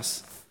choose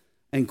us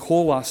and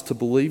call us to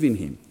believe in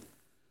him?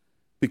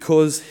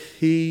 Because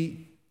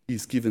he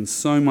is given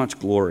so much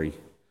glory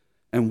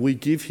and we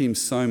give him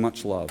so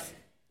much love.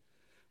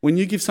 When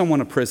you give someone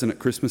a present at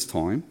Christmas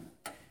time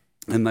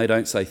and they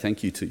don't say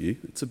thank you to you,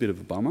 it's a bit of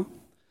a bummer.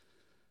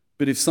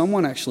 But if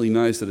someone actually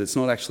knows that it's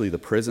not actually the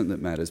present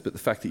that matters, but the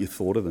fact that you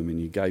thought of them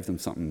and you gave them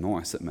something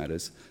nice that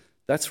matters,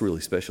 that's really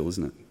special,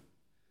 isn't it?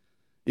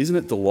 Isn't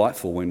it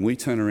delightful when we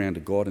turn around to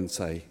God and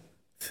say,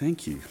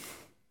 thank you?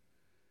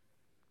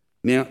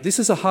 Now, this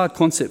is a hard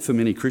concept for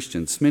many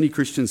Christians. Many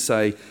Christians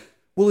say,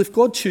 well, if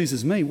God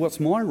chooses me, what's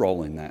my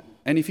role in that?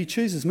 And if he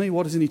chooses me,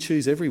 why doesn't he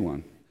choose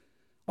everyone?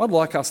 I'd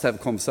like us to have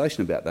a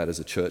conversation about that as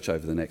a church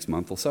over the next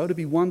month or so. It'd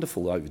be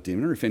wonderful over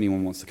dinner if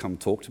anyone wants to come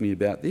talk to me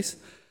about this.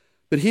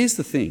 But here's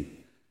the thing.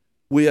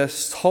 We are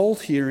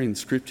told here in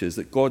scriptures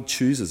that God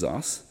chooses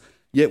us,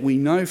 yet we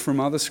know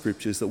from other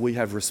scriptures that we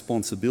have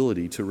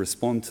responsibility to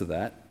respond to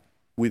that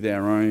with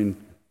our own,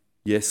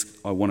 yes,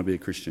 I want to be a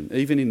Christian.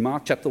 Even in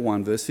Mark chapter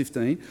 1, verse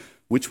 15,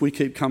 which we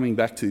keep coming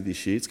back to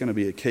this year, it's going to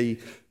be a key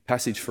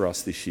passage for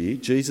us this year.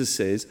 Jesus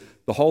says,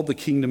 behold the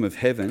kingdom of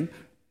heaven.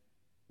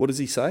 What does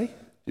he say?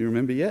 Do you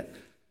remember yet?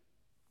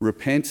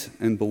 Repent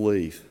and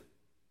believe.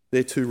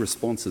 They're two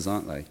responses,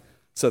 aren't they?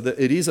 So that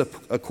it is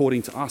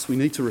according to us. We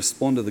need to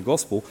respond to the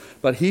gospel.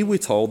 But here we're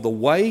told the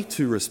way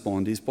to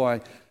respond is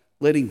by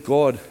letting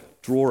God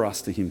draw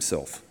us to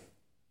himself.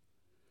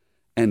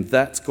 And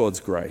that's God's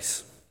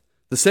grace.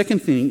 The second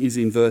thing is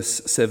in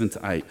verse 7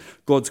 to 8.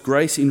 God's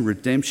grace in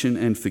redemption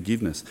and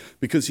forgiveness.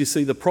 Because you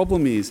see, the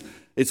problem is,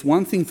 it's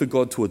one thing for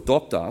God to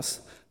adopt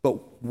us, but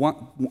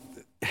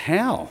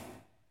how?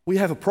 We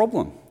have a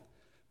problem.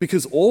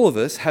 Because all of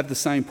us have the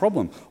same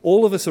problem.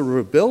 All of us are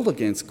rebelled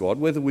against God,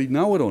 whether we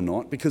know it or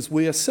not, because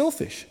we are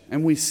selfish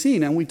and we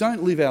sin and we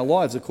don't live our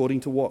lives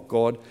according to what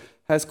God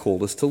has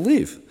called us to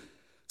live.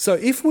 So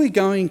if we're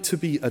going to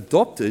be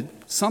adopted,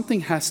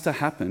 something has to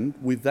happen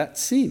with that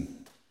sin.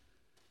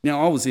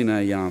 Now, I was in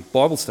a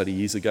Bible study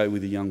years ago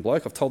with a young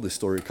bloke. I've told this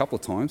story a couple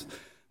of times.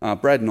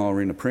 Brad and I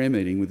were in a prayer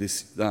meeting with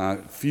this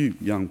few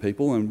young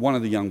people, and one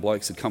of the young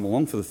blokes had come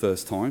along for the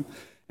first time.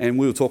 And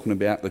we were talking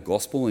about the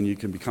gospel and you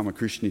can become a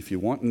Christian if you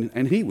want.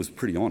 And he was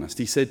pretty honest.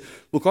 He said,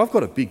 look, I've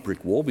got a big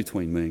brick wall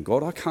between me and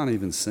God. I can't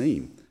even see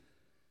him.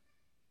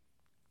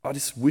 I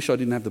just wish I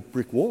didn't have the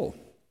brick wall.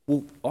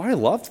 Well, I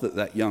loved that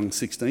that young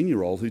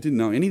 16-year-old who didn't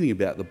know anything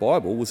about the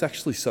Bible was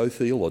actually so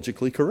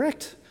theologically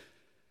correct.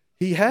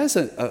 He has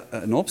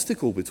an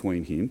obstacle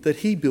between him that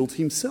he built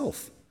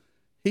himself.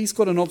 He's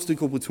got an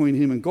obstacle between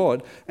him and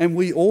God, and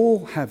we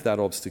all have that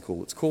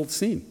obstacle. It's called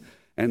sin.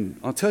 And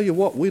I'll tell you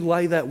what, we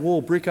lay that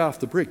wall brick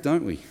after brick,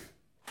 don't we?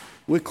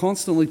 We're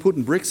constantly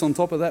putting bricks on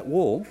top of that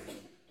wall.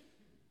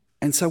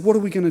 And so what are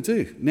we going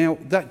to do? Now,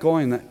 that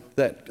guy in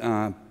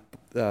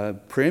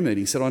that prayer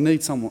meeting said, I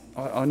need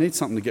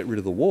something to get rid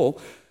of the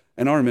wall.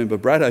 And I remember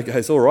Braddo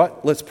goes, all right,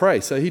 let's pray.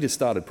 So he just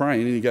started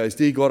praying and he goes,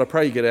 dear God, I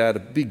pray you get out a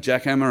big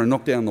jackhammer and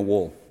knock down the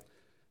wall.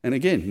 And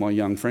again, my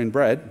young friend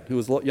Brad, who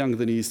was a lot younger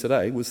than he is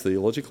today, was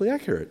theologically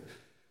accurate.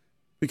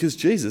 because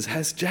Jesus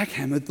has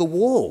jackhammered the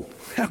wall.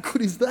 How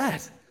good is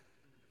that?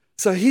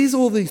 So here's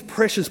all these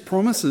precious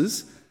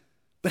promises,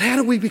 but how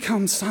do we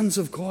become sons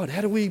of God?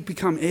 How do we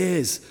become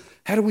heirs?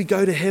 How do we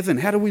go to heaven?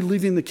 How do we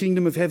live in the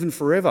kingdom of heaven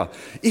forever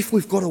if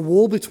we've got a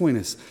wall between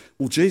us?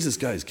 Well, Jesus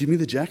goes, give me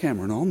the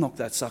jackhammer and I'll knock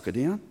that sucker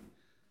down.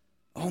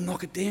 I'll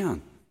knock it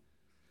down.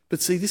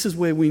 But see, this is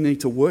where we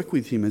need to work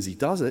with him as he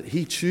does it.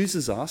 He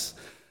chooses us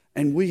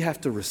and we have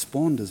to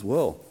respond as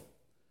well.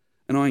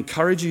 And I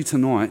encourage you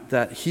tonight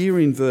that here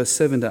in verse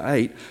 7 to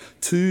 8,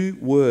 two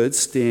words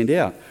stand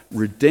out.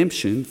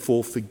 Redemption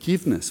for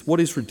forgiveness. What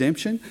is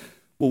redemption?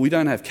 Well, we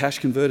don't have cash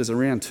converters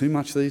around too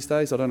much these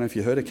days. I don't know if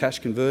you heard of cash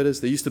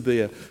converters. There used to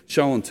be a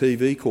show on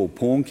TV called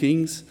Pawn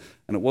Kings,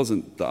 and it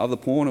wasn't the other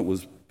pawn, it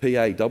was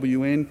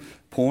PAWN,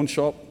 pawn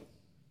shop.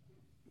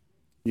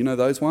 You know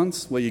those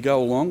ones where you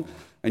go along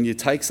and you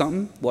take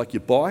something like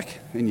your bike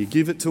and you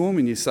give it to them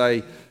and you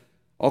say,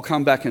 I'll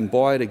come back and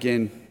buy it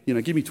again. You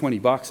know, give me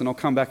 $20 and I'll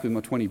come back with my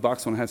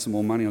 $20 when I have some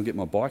more money, I'll get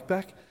my bike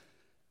back.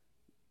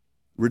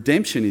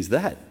 Redemption is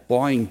that,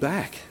 buying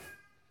back.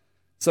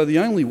 So the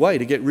only way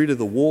to get rid of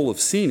the wall of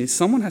sin is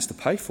someone has to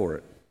pay for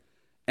it.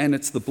 And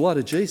it's the blood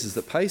of Jesus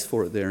that pays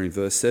for it there in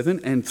verse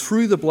 7. And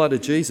through the blood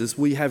of Jesus,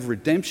 we have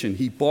redemption.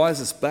 He buys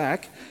us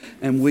back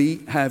and we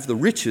have the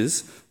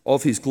riches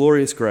of his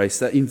glorious grace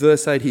that in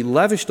verse 8 he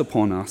lavished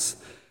upon us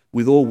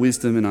with all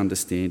wisdom and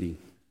understanding.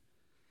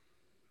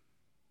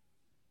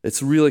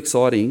 It's real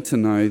exciting to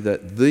know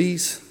that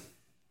these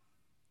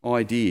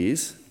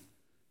ideas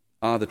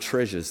are the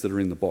treasures that are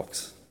in the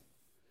box.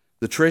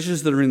 The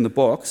treasures that are in the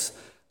box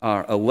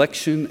are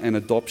election and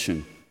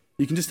adoption.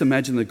 You can just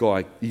imagine the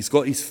guy, he's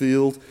got his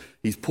field,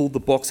 he's pulled the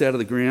box out of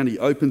the ground, he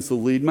opens the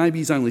lid, maybe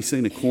he's only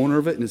seen a corner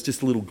of it and it's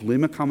just a little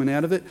glimmer coming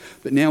out of it,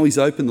 but now he's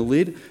opened the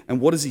lid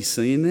and what does he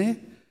see in there?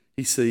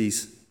 He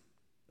sees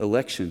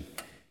election.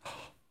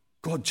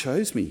 God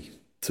chose me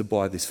to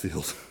buy this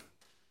field.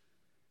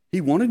 He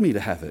wanted me to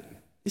have it.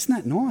 Isn't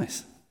that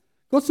nice?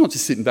 God's not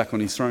just sitting back on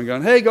his throne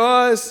going, hey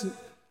guys,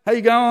 how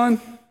you going?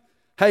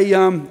 Hey,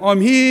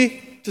 I'm here,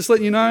 just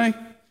letting you know.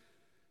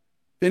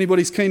 If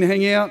anybody's keen to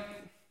hang out,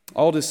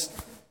 I'll just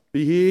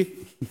be here.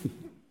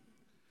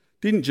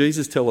 Didn't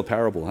Jesus tell a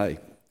parable? Hey,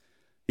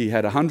 he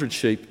had 100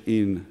 sheep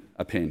in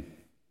a pen,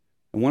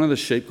 and one of the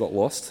sheep got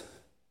lost.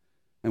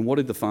 And what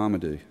did the farmer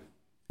do?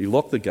 He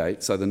locked the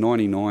gate so the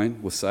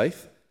 99 were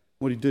safe.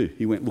 What did he do?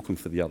 He went looking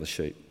for the other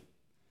sheep.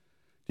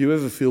 Do you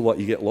ever feel like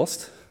you get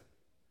lost?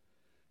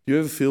 Do you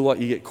ever feel like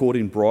you get caught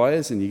in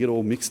briars and you get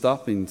all mixed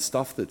up in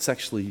stuff that's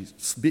actually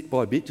bit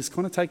by bit just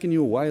kind of taking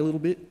you away a little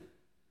bit?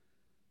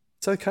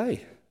 It's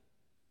okay.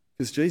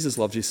 Because Jesus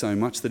loves you so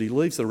much that he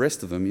leaves the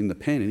rest of them in the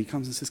pen and he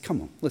comes and says,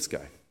 come on, let's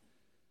go.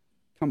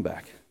 Come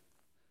back.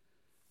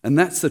 And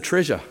that's the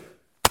treasure.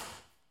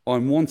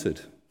 I'm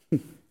wanted.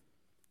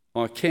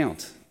 I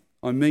count.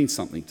 I mean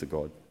something to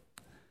God.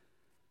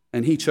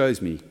 And he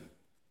chose me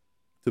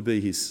to be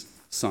his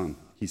son,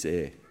 his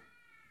heir.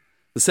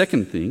 The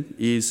second thing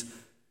is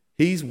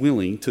he's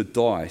willing to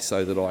die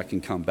so that I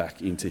can come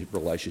back into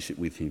relationship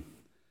with him.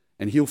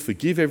 And he'll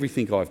forgive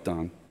everything I've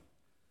done.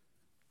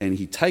 And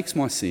he takes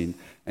my sin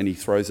and he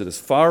throws it as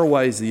far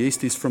away as the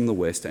east is from the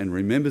west and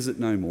remembers it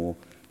no more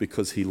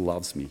because he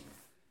loves me.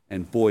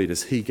 And boy,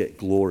 does he get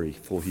glory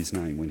for his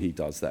name when he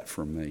does that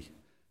from me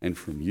and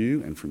from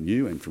you and from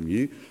you and from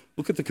you.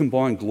 Look at the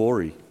combined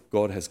glory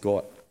God has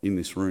got in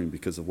this room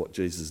because of what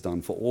Jesus has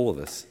done for all of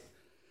us.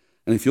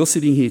 And if you're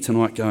sitting here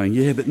tonight going,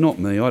 yeah, but not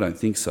me, I don't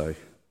think so.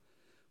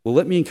 Well,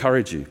 let me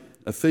encourage you.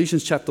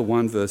 Ephesians chapter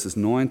 1, verses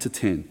 9 to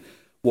 10.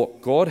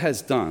 What God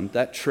has done,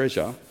 that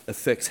treasure,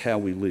 affects how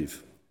we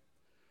live.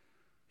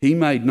 He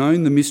made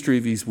known the mystery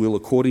of his will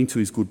according to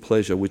his good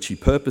pleasure, which he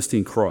purposed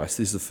in Christ,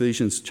 this is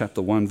Ephesians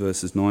chapter 1,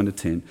 verses 9 to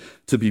 10,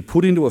 to be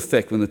put into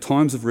effect when the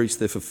times have reached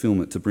their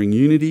fulfillment, to bring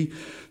unity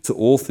to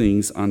all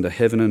things under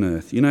heaven and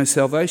earth. You know,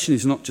 salvation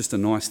is not just a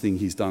nice thing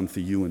he's done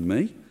for you and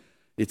me.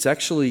 It's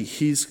actually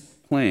his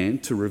plan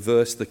to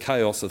reverse the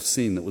chaos of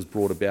sin that was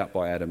brought about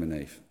by Adam and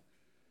Eve,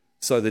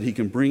 so that he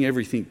can bring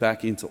everything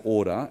back into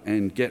order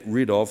and get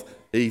rid of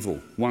evil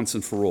once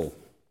and for all.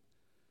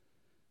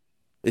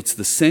 It's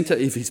the centre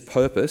of his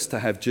purpose to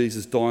have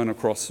Jesus die on a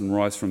cross and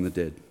rise from the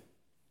dead.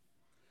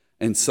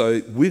 And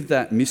so with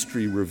that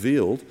mystery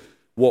revealed,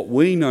 what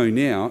we know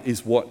now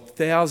is what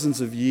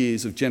thousands of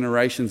years of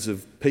generations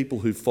of people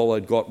who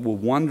followed God were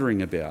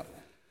wondering about.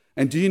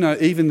 And do you know,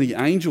 even the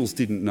angels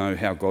didn't know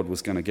how God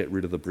was going to get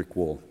rid of the brick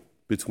wall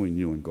between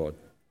you and God.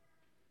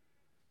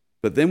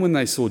 But then when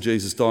they saw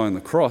Jesus die on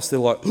the cross, they're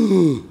like,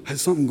 oh,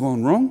 has something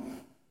gone wrong?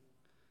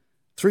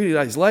 3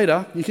 days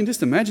later, you can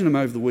just imagine them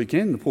over the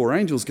weekend, the poor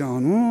angels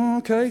going, oh,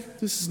 okay,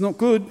 this is not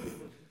good.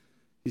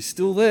 He's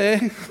still there.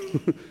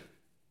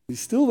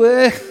 He's still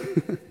there.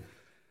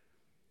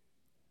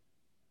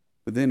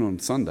 But then on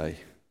Sunday,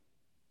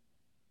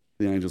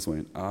 the angels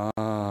went,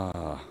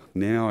 now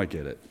I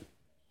get it.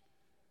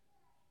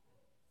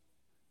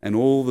 And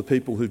all the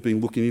people who've been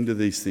looking into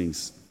these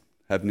things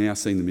have now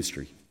seen the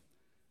mystery.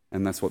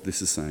 And that's what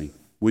this is saying.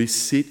 We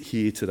sit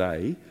here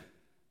today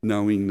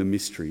knowing the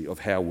mystery of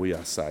how we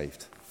are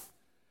saved.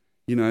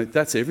 You know,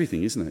 that's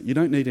everything, isn't it? You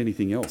don't need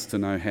anything else to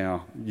know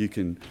how you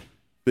can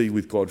be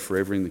with God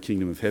forever in the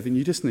kingdom of heaven.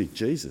 You just need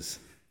Jesus.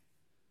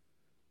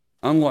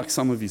 Unlike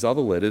some of his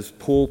other letters,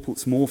 Paul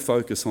puts more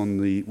focus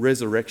on the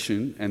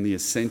resurrection and the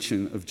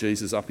ascension of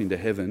Jesus up into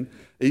heaven,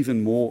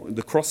 even more.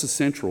 The cross is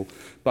central,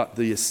 but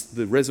the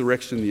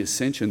resurrection, the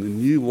ascension, the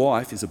new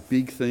life is a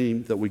big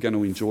theme that we're going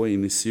to enjoy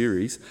in this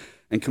series.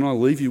 And can I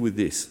leave you with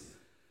this?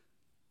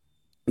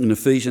 In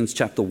Ephesians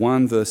chapter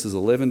 1, verses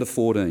 11 to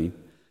 14,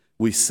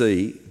 we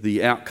see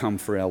the outcome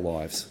for our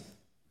lives.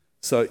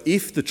 So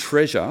if the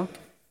treasure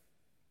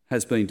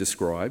has been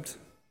described,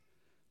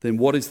 then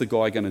what is the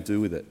guy going to do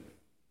with it?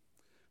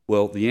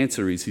 Well, the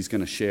answer is he's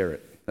going to share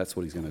it. That's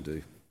what he's going to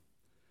do.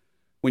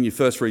 When you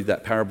first read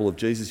that parable of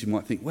Jesus, you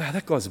might think, wow,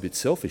 that guy's a bit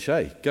selfish,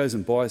 eh? Goes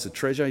and buys a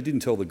treasure. He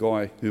didn't tell the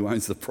guy who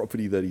owns the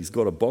property that he's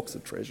got a box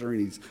of treasure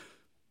in his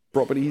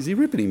property. Is he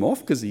ripping him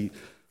off?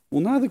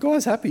 Well, no, the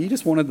guy's happy. He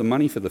just wanted the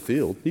money for the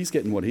field. He's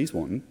getting what he's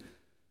wanting.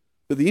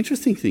 But the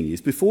interesting thing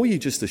is, before you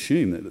just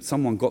assume that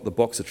someone got the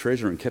box of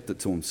treasure and kept it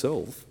to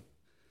himself,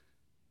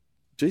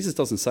 Jesus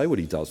doesn't say what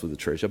he does with the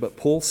treasure, but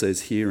Paul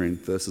says here in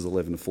verses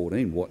 11 to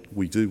 14 what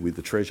we do with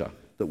the treasure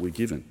that we're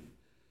given.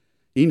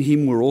 In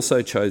him we're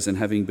also chosen,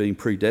 having been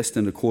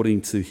predestined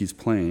according to his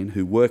plan,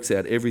 who works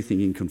out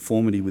everything in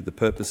conformity with the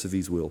purpose of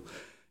his will,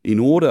 in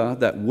order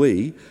that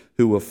we,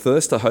 who were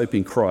first to hope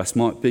in Christ,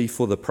 might be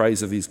for the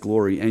praise of his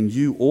glory. And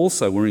you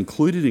also were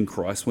included in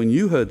Christ when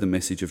you heard the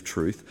message of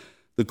truth,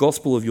 the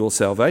gospel of your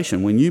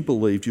salvation. When you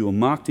believed, you were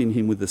marked in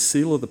him with the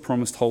seal of the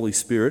promised Holy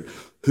Spirit,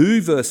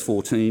 who, verse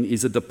 14,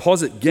 is a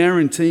deposit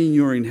guaranteeing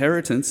your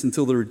inheritance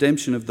until the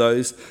redemption of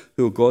those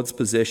who are God's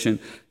possession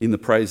in the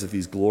praise of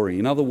his glory.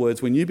 In other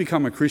words, when you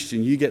become a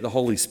Christian, you get the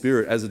Holy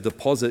Spirit as a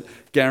deposit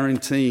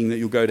guaranteeing that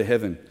you'll go to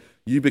heaven.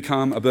 You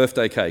become a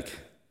birthday cake.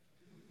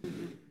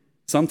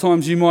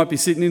 Sometimes you might be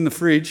sitting in the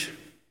fridge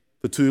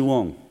for too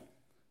long.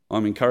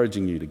 I'm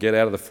encouraging you to get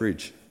out of the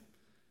fridge.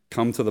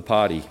 Come to the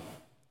party.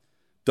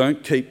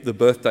 Don't keep the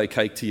birthday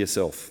cake to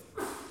yourself.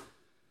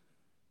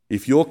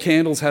 If your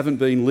candles haven't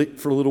been lit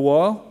for a little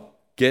while,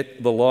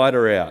 get the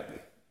lighter out.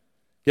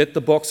 Get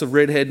the box of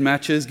redhead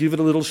matches, give it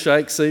a little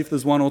shake, see if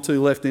there's one or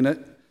two left in it.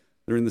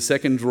 They're in the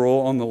second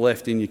drawer on the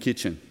left in your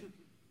kitchen.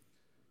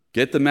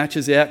 Get the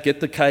matches out, get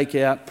the cake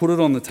out, put it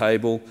on the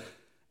table,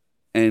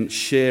 and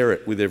share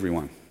it with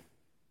everyone.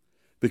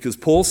 Because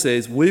Paul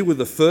says we were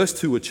the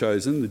first who were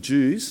chosen, the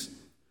Jews,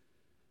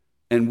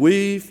 and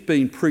we've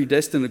been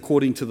predestined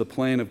according to the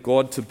plan of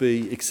God to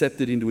be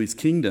accepted into his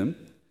kingdom.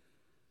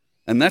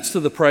 And that's to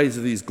the praise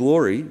of his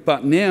glory.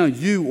 But now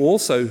you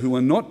also, who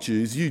are not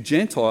Jews, you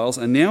Gentiles,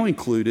 are now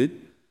included.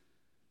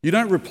 You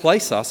don't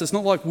replace us. It's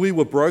not like we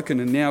were broken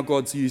and now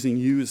God's using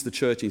you as the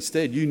church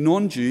instead. You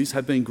non-Jews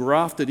have been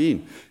grafted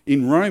in.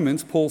 In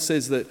Romans, Paul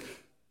says that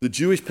the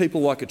Jewish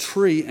people are like a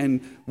tree, and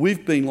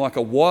we've been like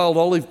a wild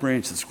olive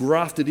branch that's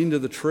grafted into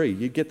the tree.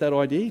 You get that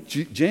idea?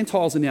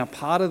 Gentiles are now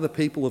part of the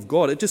people of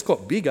God. It just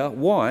got bigger.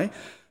 Why?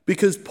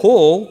 Because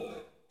Paul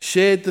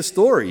shared the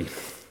story.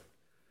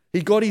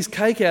 He got his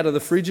cake out of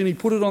the fridge and he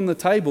put it on the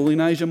table in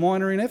Asia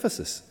Minor in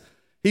Ephesus.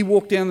 He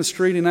walked down the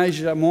street in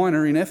Asia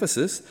Minor in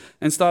Ephesus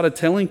and started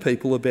telling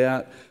people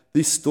about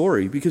this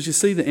story, because you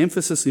see the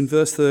emphasis in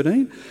verse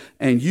 13,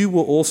 and you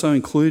were also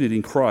included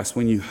in Christ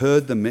when you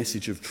heard the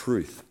message of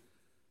truth.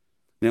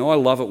 Now, I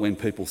love it when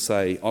people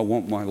say, I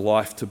want my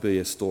life to be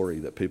a story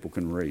that people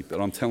can read,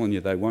 but I'm telling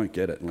you, they won't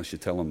get it unless you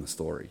tell them the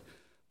story.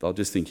 They'll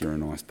just think you're a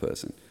nice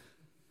person.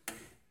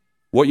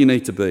 What you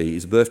need to be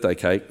is a birthday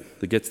cake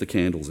that gets the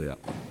candles out.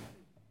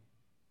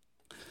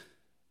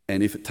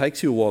 And if it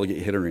takes you a while to get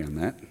your head around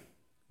that,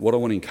 what I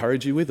want to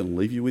encourage you with and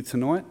leave you with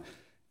tonight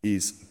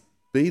is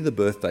be the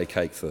birthday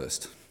cake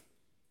first.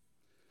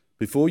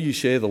 Before you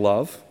share the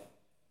love,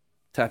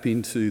 tap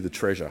into the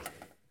treasure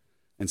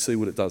and see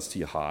what it does to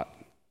your heart.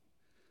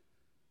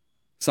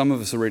 Some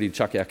of us are ready to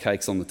chuck our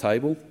cakes on the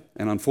table,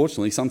 and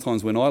unfortunately,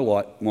 sometimes when I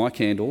light my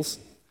candles,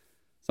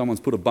 someone's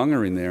put a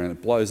bunger in there and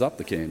it blows up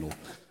the candle.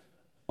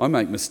 I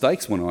make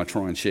mistakes when I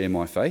try and share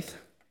my faith,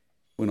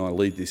 when I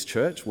lead this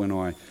church, when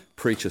I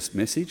preach a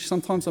message.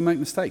 Sometimes I make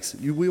mistakes.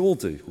 We all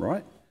do,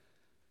 right?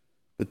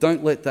 But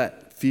don't let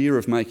that fear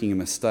of making a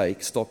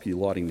mistake stop you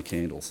lighting the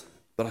candles.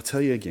 But I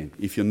tell you again,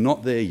 if you're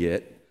not there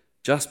yet,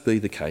 just be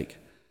the cake.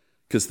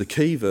 Because the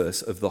key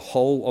verse of the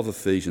whole of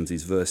Ephesians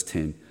is verse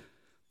 10,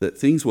 that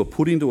things were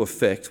put into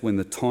effect when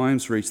the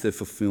times reached their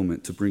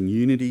fulfillment to bring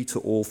unity to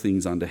all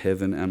things under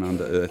heaven and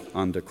under earth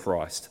under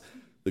Christ.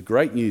 The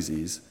great news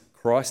is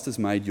Christ has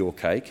made your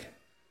cake,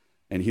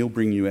 and he'll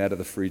bring you out of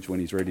the fridge when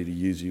he's ready to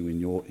use you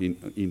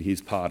in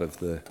his part of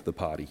the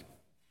party.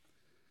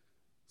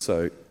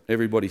 So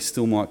everybody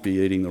still might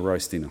be eating the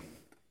roast dinner.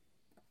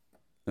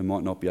 They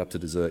might not be up to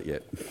dessert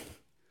yet.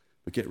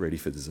 But get ready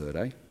for dessert,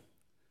 eh?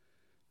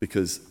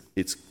 Because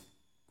it's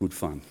good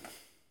fun.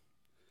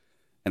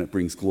 And it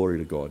brings glory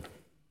to God.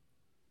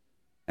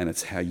 And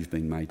it's how you've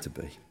been made to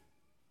be.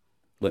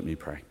 Let me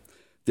pray.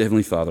 Dear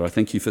Heavenly Father, I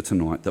thank you for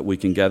tonight that we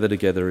can gather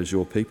together as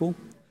your people.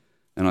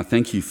 And I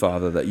thank you,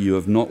 Father, that you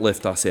have not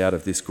left us out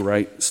of this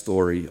great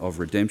story of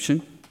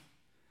redemption.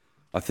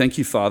 I thank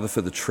you, Father,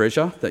 for the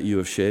treasure that you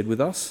have shared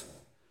with us.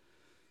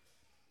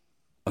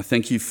 I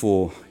thank you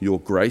for your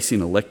grace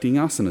in electing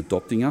us and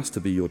adopting us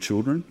to be your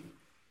children.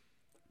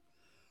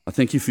 I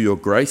thank you for your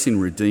grace in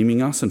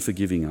redeeming us and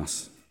forgiving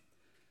us.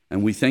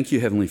 And we thank you,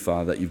 Heavenly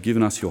Father, that you've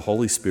given us your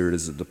Holy Spirit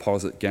as a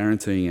deposit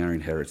guaranteeing our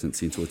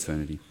inheritance into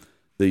eternity.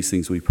 These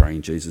things we pray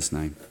in Jesus'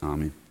 name.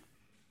 Amen.